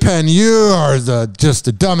vape pen, you are just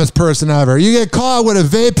the dumbest person ever. You get caught with a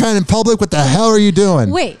vape pen in public, what the hell are you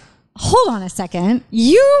doing? Wait, hold on a second.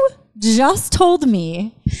 You just told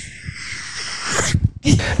me...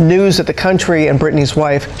 News that the country and Britney's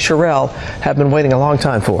wife, Sherelle, have been waiting a long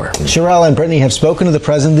time for. Sherelle and Britney have spoken to the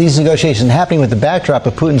president. These negotiations happening with the backdrop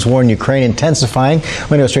of Putin's war in Ukraine intensifying.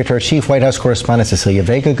 We go straight to our chief White House correspondent, Cecilia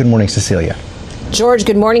Vega. Good morning, Cecilia. George,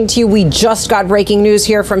 good morning to you. We just got breaking news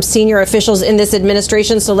here from senior officials in this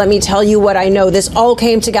administration, so let me tell you what I know. This all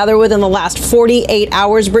came together within the last 48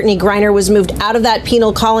 hours. Britney Griner was moved out of that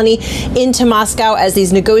penal colony into Moscow as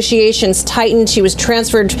these negotiations tightened. She was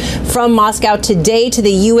transferred from Moscow today to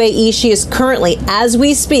the UAE. She is currently, as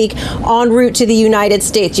we speak, en route to the United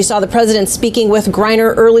States. You saw the president speaking with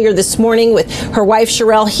Griner earlier this morning with her wife,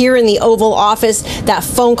 Sherelle, here in the Oval Office. That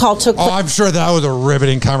phone call took place. Oh, I'm sure that was a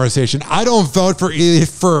riveting conversation. I don't vote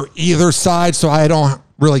for either side, so I don't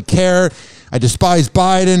really care. I despise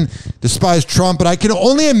Biden, despise Trump, but I can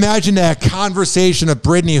only imagine that conversation of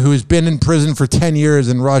Britney, who's been in prison for 10 years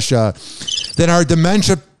in Russia, then our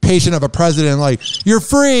dementia patient of a president, like, you're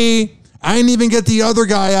free. I didn't even get the other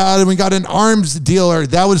guy out, and we got an arms dealer.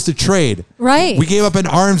 That was the trade. Right. We gave up an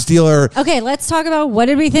arms dealer. Okay, let's talk about what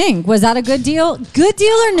did we think? Was that a good deal? Good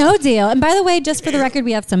deal or no deal? And by the way, just for the record,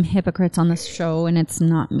 we have some hypocrites on this show, and it's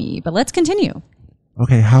not me. But let's continue.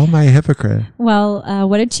 Okay, how am I a hypocrite? Well,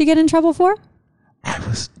 what did she get in trouble for? I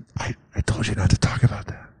told you not to talk about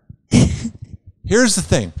that. Here's the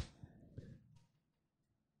thing.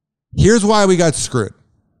 Here's why we got screwed.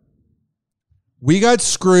 We got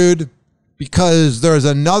screwed because there's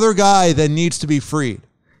another guy that needs to be freed.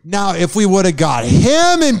 Now, if we would have got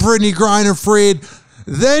him and Britney Griner freed,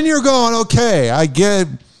 then you're going, okay, I get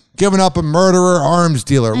giving up a murderer, arms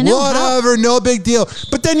dealer, whatever, no big deal.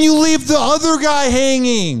 But then you leave the other guy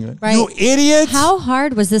hanging. Right. You idiots. How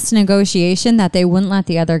hard was this negotiation that they wouldn't let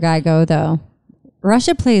the other guy go, though?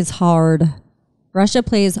 Russia plays hard. Russia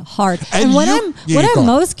plays hard. And what I'm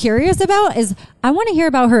most curious about is I want to hear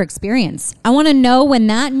about her experience. I want to know when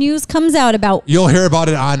that news comes out about. You'll hear about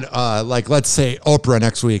it on, let's say, Oprah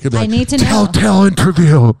next week. I need to know. Tell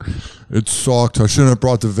interview. It sucked. I shouldn't have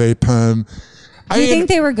brought the vape pen. Do you think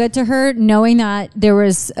they were good to her, knowing that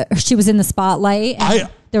she was in the spotlight and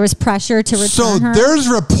there was pressure to return her? So there's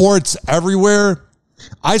reports everywhere.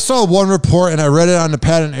 I saw one report, and I read it on the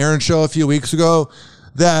Pat and Aaron show a few weeks ago,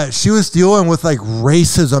 that she was dealing with like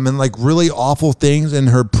racism and like really awful things in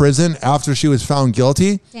her prison after she was found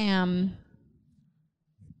guilty. Damn.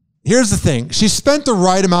 Here's the thing. She spent the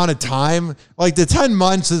right amount of time. Like the 10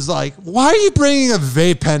 months is like, why are you bringing a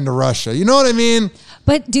vape pen to Russia? You know what I mean?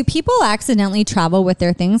 But do people accidentally travel with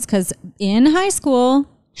their things? Because in high school...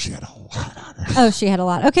 She had a lot on her. Oh, she had a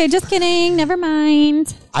lot. Okay, just kidding. Never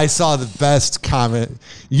mind. I saw the best comment.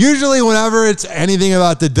 Usually whenever it's anything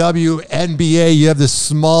about the WNBA, you have this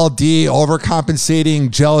small D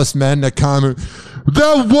overcompensating jealous men that comment,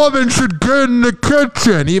 that woman should get in the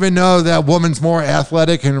kitchen, even though that woman's more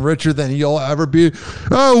athletic and richer than you'll ever be.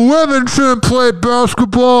 Oh, women shouldn't play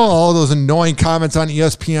basketball. All those annoying comments on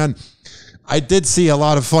ESPN. I did see a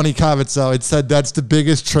lot of funny comments, though. It said that's the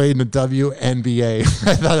biggest trade in the WNBA.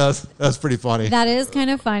 I thought that was pretty funny. That is kind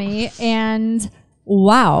of funny. And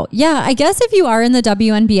wow. Yeah, I guess if you are in the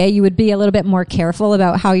WNBA, you would be a little bit more careful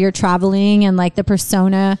about how you're traveling and like the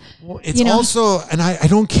persona. Well, it's also, and I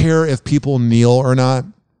don't care if people kneel or not.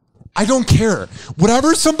 I don't care.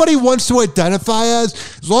 Whatever somebody wants to identify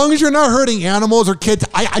as long as you're not hurting animals or kids,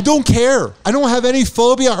 I don't care. I don't have any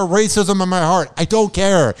phobia or racism in my heart. I don't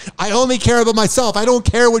care. I only care about myself. I don't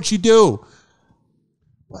care what you do.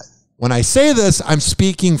 When I say this, I'm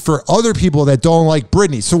speaking for other people that don't like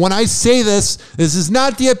Britney. So when I say this is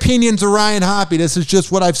not the opinions of Ryan Hoppe. This is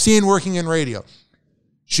just what I've seen working in radio.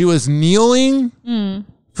 She was kneeling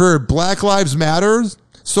for Black Lives Matters.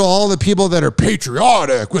 So all the people that are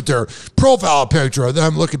patriotic with their profile picture of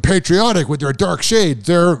them looking patriotic with their dark shades,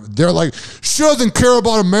 they're like, she doesn't care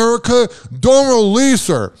about America, don't release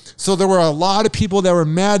her. So there were a lot of people that were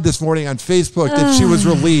mad this morning on Facebook that she was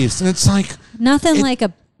released. And it's like nothing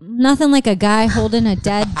like a guy holding a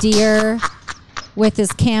dead deer with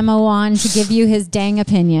his camo on to give you his dang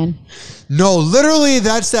opinion. No, literally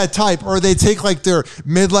that's that type. Or they take like their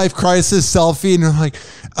midlife crisis selfie and they're like,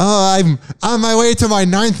 oh, I'm on my way to my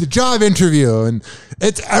 9th job interview. And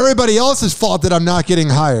it's everybody else's fault that I'm not getting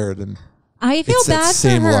hired. And I feel bad for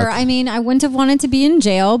her. Look. I mean, I wouldn't have wanted to be in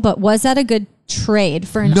jail, but was that a good trade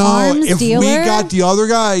for an arms dealer? No, if we got the other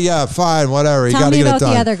guy, yeah, fine, whatever. Tell me about the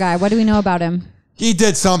other guy. What do we know about him? He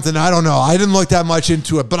did something. I don't know. I didn't look that much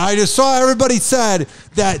into it, but I just saw everybody said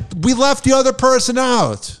that we left the other person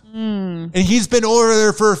out. And he's been over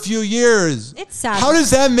there for a few years. It's sad. How does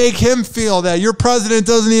that make him feel that your president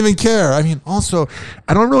doesn't even care? I mean, also,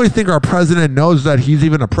 I don't really think our president knows that he's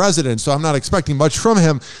even a president, so I'm not expecting much from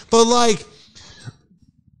him. But like,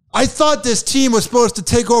 I thought this team was supposed to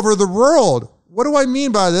take over the world. What do I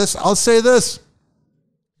mean by this? I'll say this.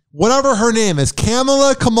 Whatever her name is,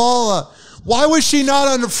 Kamala, why was she not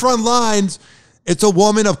on the front lines? It's a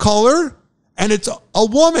woman of color. And it's a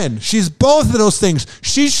woman. She's both of those things.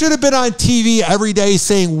 She should have been on TV every day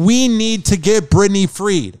saying, we need to get Britney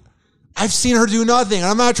freed. I've seen her do nothing.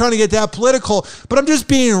 I'm not trying to get that political, but I'm just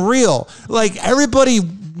being real. Like, everybody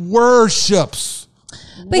worships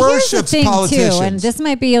here's the thing, politicians. too, and this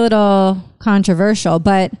might be a little controversial,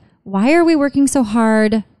 but why are we working so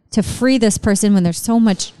hard to free this person when there's so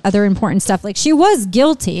much other important stuff? Like, she was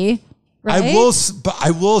guilty, right?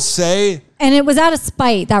 I will say... And it was out of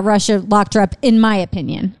spite that Russia locked her up, in my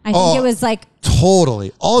opinion. I think it was like...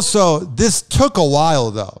 Totally. Also, this took a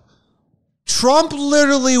while, though. Trump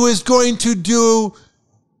literally was going to do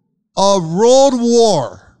a world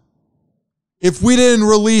war if we didn't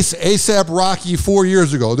release ASAP Rocky 4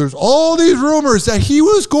 years ago. There's all these rumors that he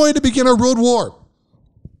was going to begin a world war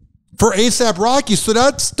for ASAP Rocky. So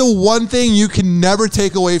that's the one thing you can never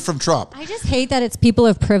take away from Trump. I just hate that it's people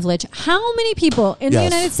of privilege. How many people in the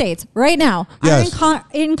United States right now are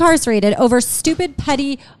incarcerated over stupid,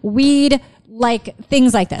 petty weed, like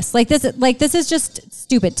things like this? Like this is just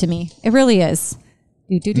stupid to me. It really is.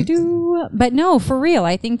 But no, for real.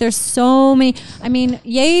 I think there's so many. I mean,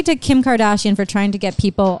 yay to Kim Kardashian for trying to get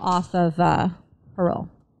people off of parole.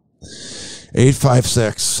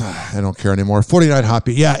 856. I don't care anymore. 49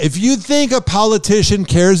 Hoppy. Yeah, if you think a politician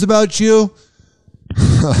cares about you,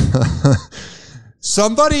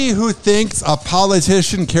 somebody who thinks a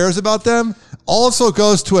politician cares about them also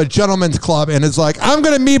goes to a gentleman's club and is like, I'm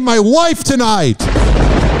going to meet my wife tonight.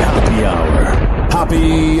 Happy hour.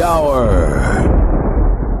 Happy hour.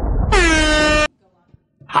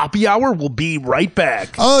 Happy Hour will be right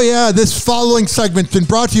back. Oh, yeah. This following segment's been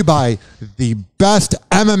brought to you by the best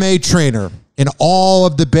MMA trainer in all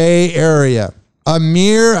of the Bay Area.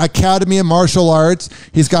 Amir Academy of Martial Arts.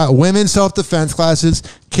 He's got women's self-defense classes,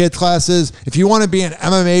 kids classes. If you want to be an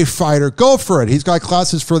MMA fighter, go for it. He's got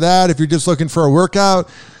classes for that. If you're just looking for a workout,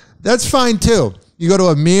 that's fine too. You go to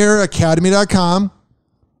amiracademy.com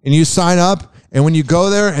and you sign up. And when you go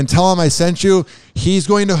there and tell him I sent you, he's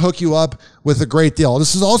going to hook you up with a great deal.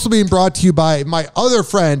 This is also being brought to you by my other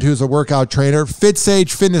friend who's a workout trainer,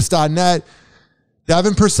 FitSageFitness.net.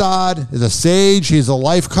 Devin Prasad is a sage. He's a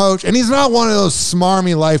life coach. And he's not one of those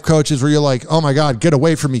smarmy life coaches where you're like, oh my God, get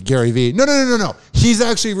away from me, Gary Vee. No. He's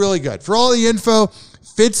actually really good. For all the info,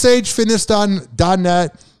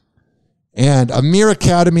 FitSageFitness.net and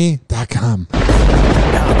AmirAcademy.com.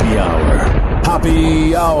 Happy hour.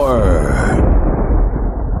 Happy hour.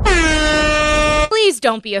 Please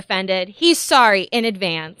don't be offended. He's sorry in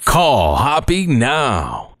advance. Call Hoppy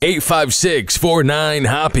now.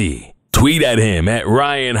 856-49-HOPPY. Tweet at him at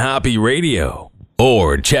Ryan Hoppe Radio.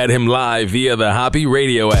 Or chat him live via the Hoppe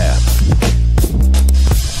Radio app.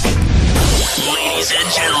 Ladies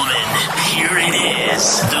and gentlemen, here it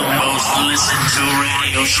is. The most listened to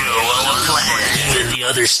radio show on the planet. Even the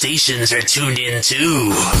other stations are tuned in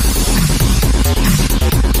too.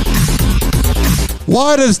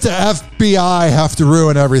 Why does the FBI have to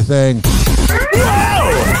ruin everything?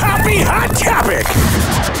 Whoa! Happy hot topic!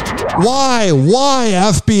 Why? Why,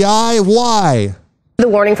 FBI? Why? The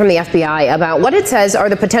warning from the FBI about what it says are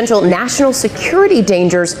the potential national security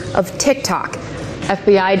dangers of TikTok.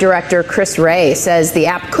 FBI Director Chris Wray says the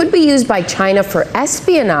app could be used by China for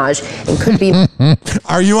espionage and could be...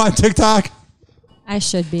 Are you on TikTok? I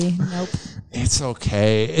should be. Nope. It's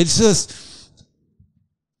okay. It's just...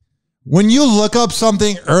 When you look up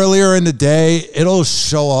something earlier in the day, it'll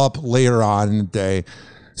show up later on in the day.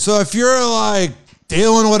 So if you're like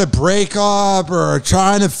dealing with a breakup or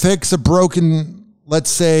trying to fix a broken, let's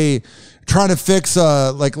say, trying to fix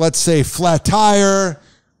a, like, let's say, flat tire,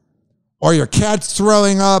 or your cat's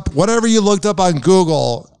throwing up, whatever you looked up on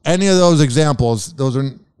Google, any of those examples, those are,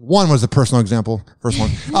 one was a personal example, first one.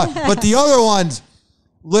 But the other ones,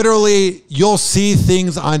 literally, you'll see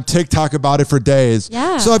things on TikTok about it for days.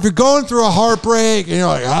 Yeah. So if you're going through a heartbreak and you're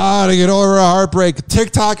like, to get over a heartbreak,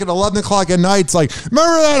 TikTok at 11 o'clock at night, it's like,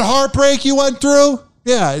 remember that heartbreak you went through?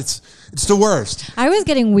 Yeah, it's the worst. I was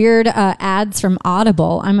getting weird ads from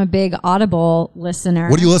Audible. I'm a big Audible listener.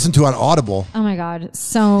 What do you listen to on Audible? Oh my God,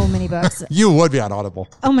 so many books. You would be on Audible.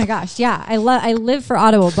 Oh my gosh, yeah. I live for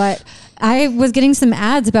Audible, but I was getting some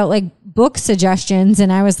ads about like book suggestions,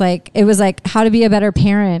 and I was like, it was like how to be a better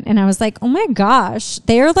parent, and I was like, oh my gosh,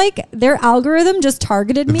 they're like, their algorithm just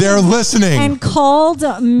targeted me. They're listening and called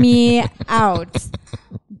me out.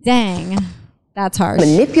 Dang. That's hard.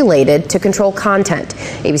 Manipulated to control content.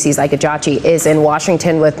 ABC's Ike Ajachi is in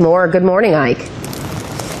Washington with more. Good morning, Ike.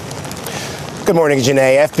 Good morning,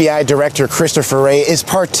 Janae. FBI Director Christopher Wray is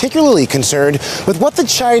particularly concerned with what the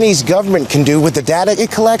Chinese government can do with the data it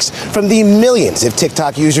collects from the millions of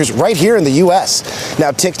TikTok users right here in the U.S.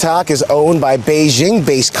 Now, TikTok is owned by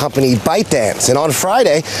Beijing-based company ByteDance, and on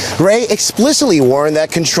Friday, Wray explicitly warned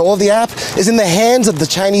that control of the app is in the hands of the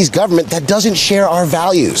Chinese government that doesn't share our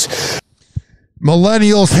values.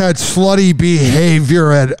 Millennials had slutty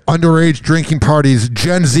behavior at underage drinking parties.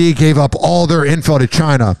 Gen Z gave up all their info to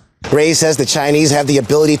China. Wray says the Chinese have the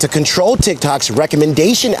ability to control TikTok's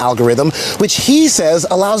recommendation algorithm, which he says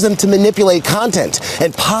allows them to manipulate content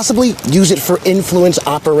and possibly use it for influence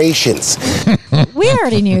operations. We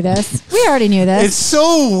already knew this. It's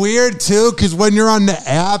so weird, too, because when you're on the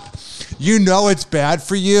app, you know it's bad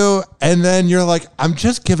for you, and then you're like, I'm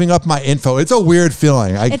just giving up my info. It's a weird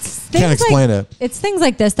feeling. I can't explain it. It's things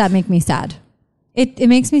like this that make me sad. It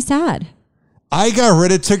makes me sad. I got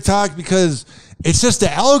rid of TikTok because it's just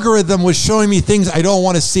the algorithm was showing me things I don't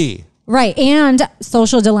want to see. Right. And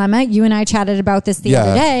Social Dilemma, you and I chatted about this the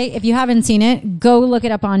other day. If you haven't seen it, go look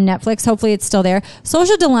it up on Netflix. Hopefully it's still there.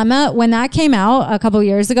 Social Dilemma, when that came out a couple of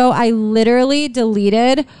years ago, I literally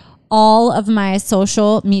deleted all of my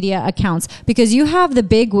social media accounts because you have the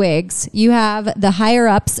big wigs, you have the higher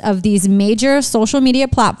ups of these major social media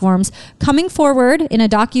platforms coming forward in a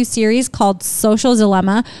docu-series called Social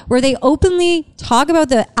Dilemma, where they openly talk about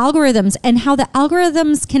the algorithms and how the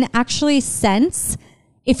algorithms can actually sense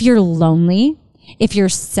if you're lonely, if you're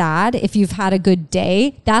sad, if you've had a good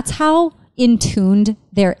day. That's how in tuned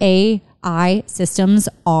their AI systems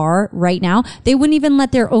are right now. They wouldn't even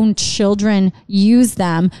let their own children use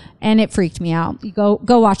them, and it freaked me out. You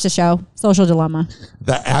go watch the show, Social Dilemma.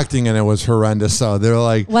 The acting in it was horrendous. So they're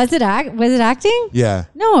like, was it acting? Yeah.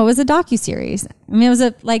 No, it was a docuseries. I mean, it was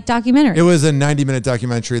a documentary. It was a 90-minute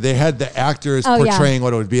documentary. They had the actors portraying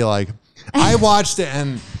what it would be like. I watched it,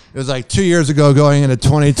 and it was like 2 years ago going into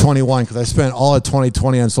 2021 because I spent all of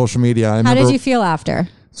 2020 on social media. How did you feel after?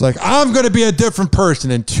 It's like, I'm going to be a different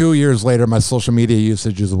person. And 2 years later, my social media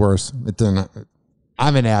usage is worse.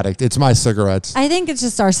 I'm an addict. It's my cigarettes. I think it's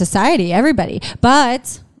just our society, everybody.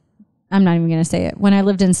 But I'm not even going to say it. When I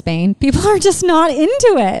lived in Spain, people are just not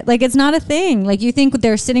into it. Like, it's not a thing. Like, you think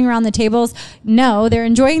they're sitting around the tables. No, they're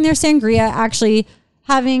enjoying their sangria, actually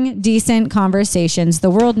having decent conversations. The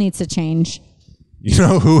world needs to change. You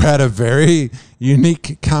know who had a very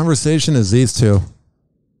unique conversation is these two.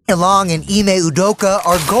 Long and Ime Udoka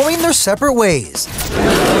are going their separate ways.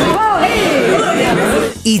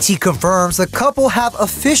 ET confirms the couple have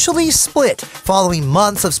officially split following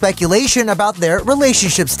months of speculation about their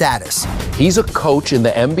relationship status. He's a coach in the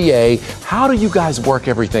NBA. How do you guys work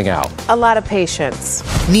everything out? A lot of patience.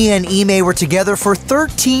 Nia and Ime were together for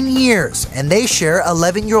 13 years, and they share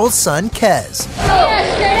 11-year-old son, Kez.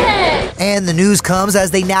 And the news comes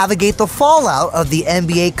as they navigate the fallout of the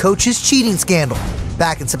NBA coach's cheating scandal.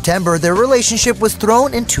 Back in September, their relationship was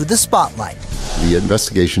thrown into the spotlight. The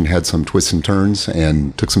investigation had some twists and turns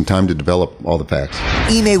and took some time to develop all the facts.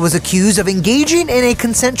 Ime was accused of engaging in a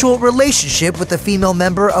consensual relationship with a female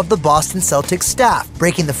member of the Boston Celtics staff,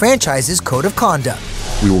 breaking the franchise's code of conduct.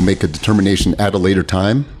 We will make a determination at a later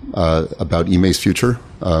time about Ime's future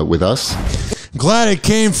with us. Glad it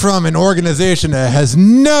came from an organization that has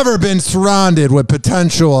never been surrounded with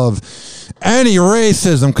potential of any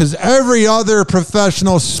racism, because every other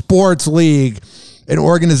professional sports league and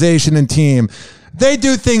organization and team, they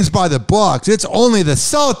do things by the books. It's only the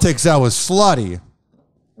Celtics that was slutty.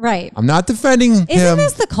 Right. I'm not defending him. Isn't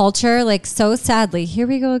this the culture? Like, so sadly, here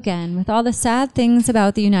we go again with all the sad things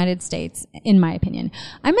about the United States, in my opinion.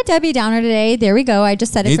 I'm a Debbie Downer today. There we go. I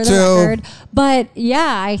just said it for the record. But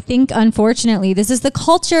yeah, I think, unfortunately, this is the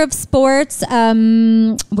culture of sports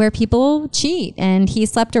where people cheat. And he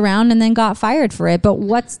slept around and then got fired for it. But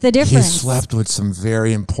what's the difference? He slept with some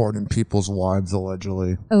very important people's wives,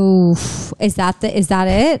 allegedly. Oh, is that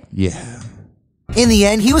it? Yeah. In the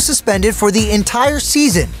end, he was suspended for the entire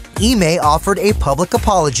season. Ime offered a public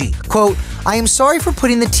apology. Quote, "I am sorry for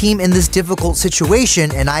putting the team in this difficult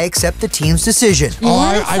situation, and I accept the team's decision." You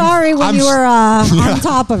weren't sorry when you were on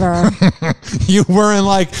top of her. You weren't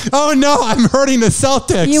like, oh no, I'm hurting the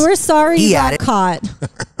Celtics. You were sorry you got caught.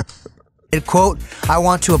 Quote, "I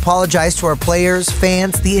want to apologize to our players,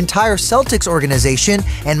 fans, the entire Celtics organization,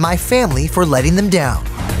 and my family for letting them down."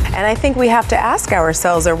 And I think we have to ask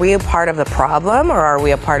ourselves, are we a part of the problem or are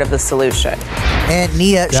we a part of the solution? And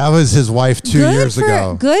Nia, that was his wife 2 years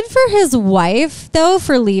ago. Good for his wife, though,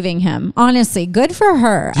 for leaving him. Honestly, good for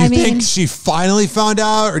her. Do you think she finally found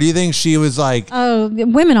out, or do you think she was like... Oh,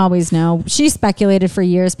 women always know. She speculated for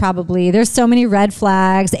years, probably. There's so many red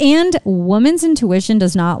flags, and woman's intuition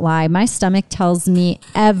does not lie. My stomach tells me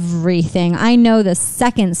everything. I know the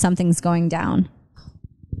second something's going down.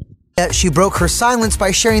 She broke her silence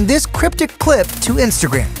by sharing this cryptic clip to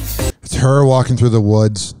Instagram. It's her walking through the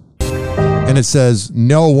woods. And it says,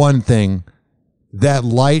 know one thing, that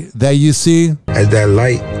light that you see. As that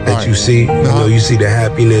light that you see, you know, you see the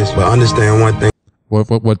happiness, but understand one thing.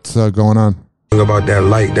 What's going on? About that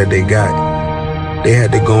light that they got. They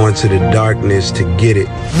had to go into the darkness to get it.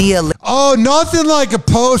 Oh, nothing like a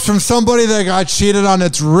post from somebody that got cheated on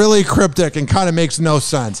that's really cryptic and kind of makes no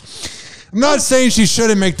sense. I'm not saying she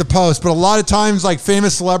shouldn't make the post, but a lot of times, like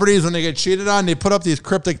famous celebrities, when they get cheated on, they put up these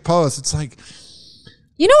cryptic posts. It's like...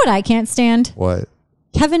 You know what I can't stand? What?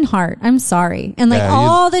 Kevin Hart. I'm sorry. And like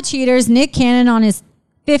all the cheaters, Nick Cannon on his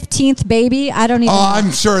 15th baby. I don't even know.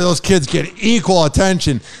 I'm sure those kids get equal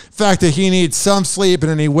attention. The fact that he needs some sleep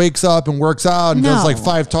and then he wakes up and works out and does like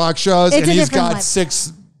 5 talk shows. It's and he's got life.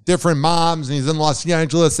 6 different moms and he's in Los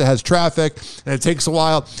Angeles that has traffic and it takes a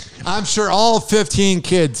while. I'm sure all 15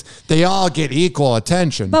 kids, they all get equal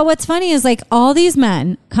attention. But what's funny is like all these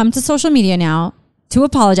men come to social media now to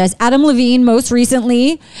apologize. Adam Levine most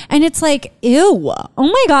recently. And it's like, ew. Oh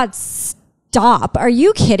my God, stop. Are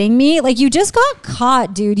you kidding me? Like you just got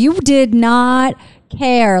caught, dude. You did not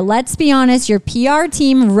care. Let's be honest. Your PR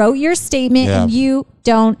team wrote your statement and you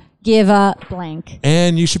don't give a blank.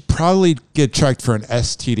 And you should probably get checked for an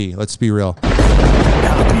STD. Let's be real.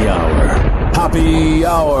 Happy hour. Happy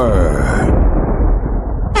hour.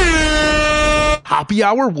 Happy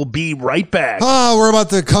Hour will be right back. We're about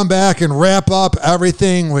to come back and wrap up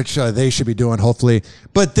everything, which they should be doing, hopefully.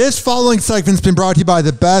 But this following segment's been brought to you by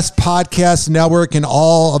the best podcast network in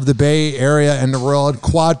all of the Bay Area and the world,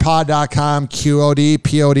 quadpod.com,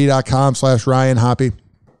 QODPOD.com/Ryan Hoppe.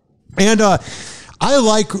 And I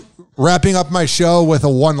like wrapping up my show with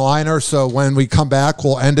a one-liner, so when we come back,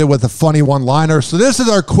 we'll end it with a funny one-liner. So this is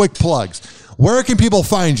our quick plugs. Where can people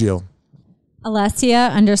find you?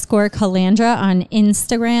 Allessia_Calandra on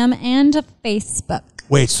Instagram and Facebook.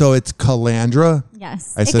 Wait, so it's Calandra?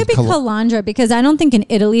 Yes. It could be Calandra because I don't think in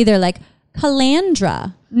Italy they're like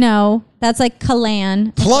Calandra. No, that's like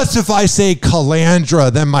Calan. Plus, if I say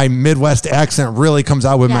Calandra, then my Midwest accent really comes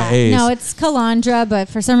out with my A's. No, it's Calandra, but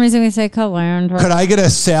for some reason we say Calandra. Could I get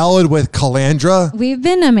a salad with Calandra? We've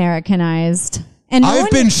been Americanized. And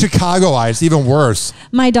I've been Chicagoized, even worse.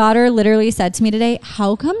 My daughter literally said to me today,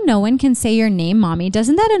 how come no one can say your name, Mommy?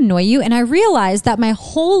 Doesn't that annoy you? And I realized that my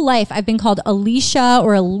whole life I've been called Alicia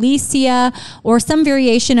or Allessia or some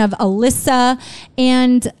variation of Alyssa.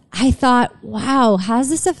 And I thought, wow, has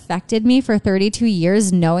this affected me for 32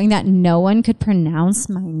 years knowing that no one could pronounce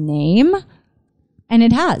my name? And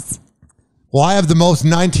it has. Well, I have the most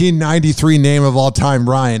 1993 name of all time,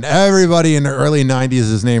 Ryan. Everybody in the early 90s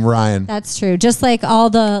is named Ryan. That's true. Just like all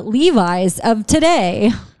the Levi's of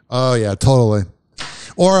today. Oh, yeah, totally.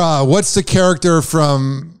 Or what's the character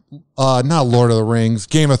from, not Lord of the Rings,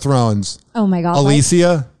 Game of Thrones? Oh, my God.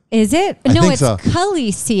 Alicia? Is it? I No, think it's so.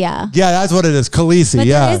 Khaleesi. Yeah, that's what it is. Khaleesi, But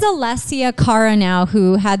yeah. there is Allessia Cara now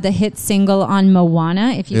who had the hit single on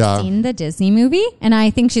Moana, if you've seen the Disney movie. And I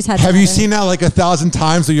think she's had... Have you seen that like 1,000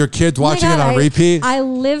 times with your kids watching it on repeat? I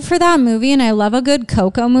live for that movie and I love a good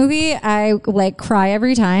Coco movie. I like cry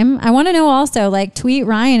every time. I want to know also, like tweet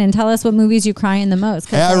Ryan and tell us what movies you cry in the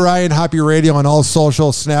most. At Ryan Hoppe Radio on all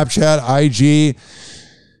social, Snapchat, IG,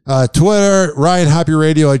 Twitter,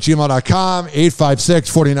 RyanHoppeRadio@gmail.com,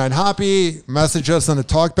 856-49-HOPPE. Message us on the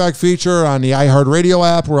Talkback feature on the iHeartRadio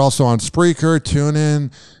app. We're also on Spreaker,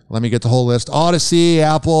 TuneIn. Let me get the whole list. Odyssey,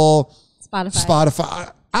 Apple,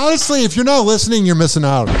 Spotify. Honestly, if you're not listening, you're missing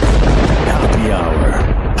out. Happy hour.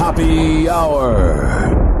 Happy hour.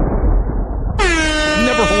 He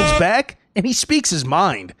never holds back, and he speaks his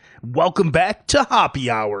mind. Welcome back to Happy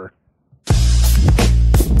Hour.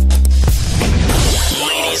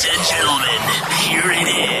 Ladies and gentlemen, here it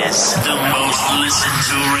is. The most listened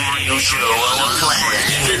to radio show on the planet.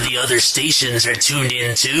 Even the other stations are tuned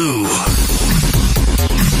in too.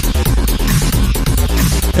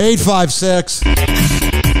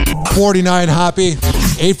 856-49-HOPPE.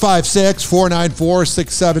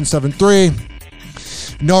 856-494-6773.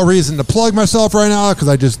 No reason to plug myself right now because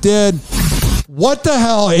I just did. What the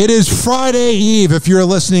hell? It is Friday Eve. If you're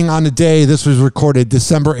listening on the day, this was recorded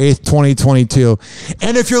December 8th, 2022.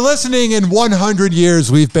 And if you're listening in 100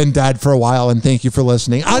 years, we've been dead for a while, and thank you for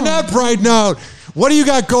listening. On that bright note, what do you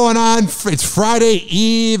got going on? It's Friday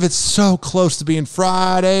Eve. It's so close to being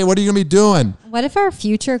Friday. What are you going to be doing? What if our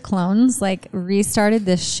future clones like restarted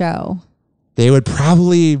this show? They would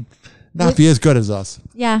probably not be as good as us.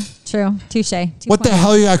 Yeah, true. Touche. What the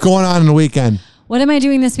hell you got going on in the weekend? What am I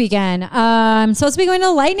doing this weekend? I'm supposed to be going to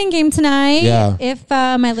a Lightning game tonight. Yeah. If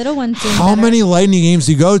my little one's doing How better. many Lightning games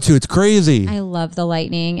do you go to? It's crazy. I love the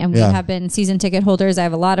Lightning, and we have been season ticket holders. I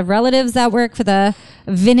have a lot of relatives that work for the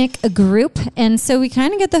Vinnick group, and so we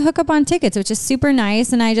kind of get the hookup on tickets, which is super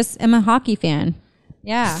nice, and I just am a hockey fan.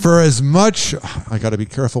 Yeah. For as much, I got to be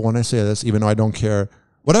careful when I say this, even though I don't care.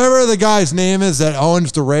 Whatever the guy's name is that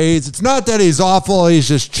owns the Rays, it's not that he's awful. He's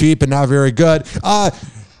just cheap and not very good.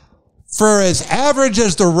 For as average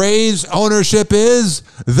as the Rays ownership is,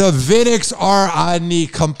 the Vinnicks are on the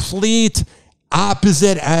complete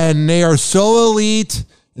opposite end. They are so elite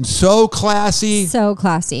and so classy. So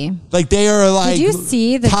classy. Like they are like Did you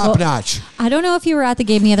see the top notch. I don't know if you were at the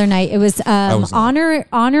game the other night. It was honoring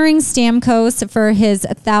Stamkos for his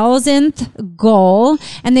 1,000th goal,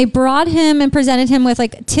 and they brought him and presented him with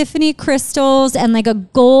like Tiffany crystals and like a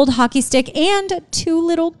gold hockey stick and 2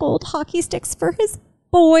 little gold hockey sticks for his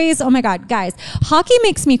boys. Oh my God, guys, hockey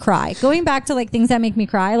makes me cry. Going back to like things that make me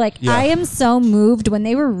cry. Like I am so moved when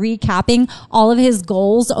they were recapping all of his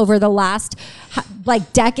goals over the last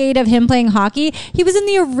like decade of him playing hockey. He was in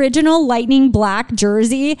the original Lightning black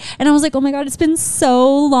jersey. And I was like, oh my God, it's been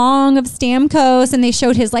so long of Stamkos. And they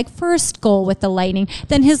showed his like first goal with the Lightning,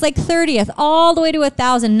 then his like 30th, all the way to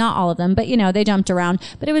 1,000. Not all of them, but you know, they jumped around.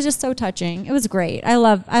 But it was just so touching. It was great. I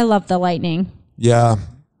love the Lightning. Yeah.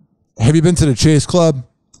 Have you been to the Chase Club?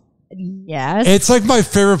 Yes. It's like my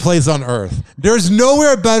favorite place on earth. There's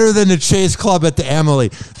nowhere better than the Chase Club at the Emily.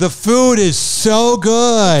 The food is so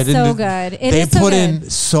good. So good. They put in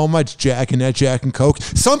so much Jack in that Jack and Coke.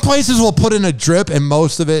 Some places will put in a drip and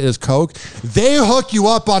most of it is Coke. They hook you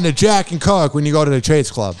up on the Jack and Coke when you go to the Chase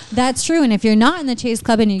Club. That's true. And if you're not in the Chase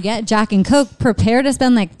Club and you get Jack and Coke, prepare to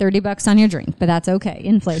spend like $30 on your drink. But that's okay.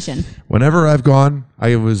 Inflation. Whenever I've gone,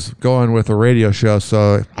 I was going with a radio show,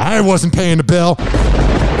 so I wasn't paying the bill.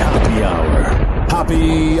 Happy Hour.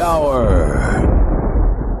 Happy Hour.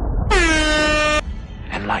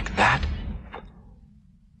 And like that,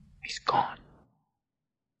 he's gone.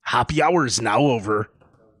 Happy Hour is now over.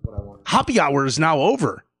 Happy Hour is now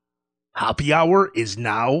over. Happy Hour is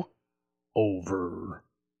now over.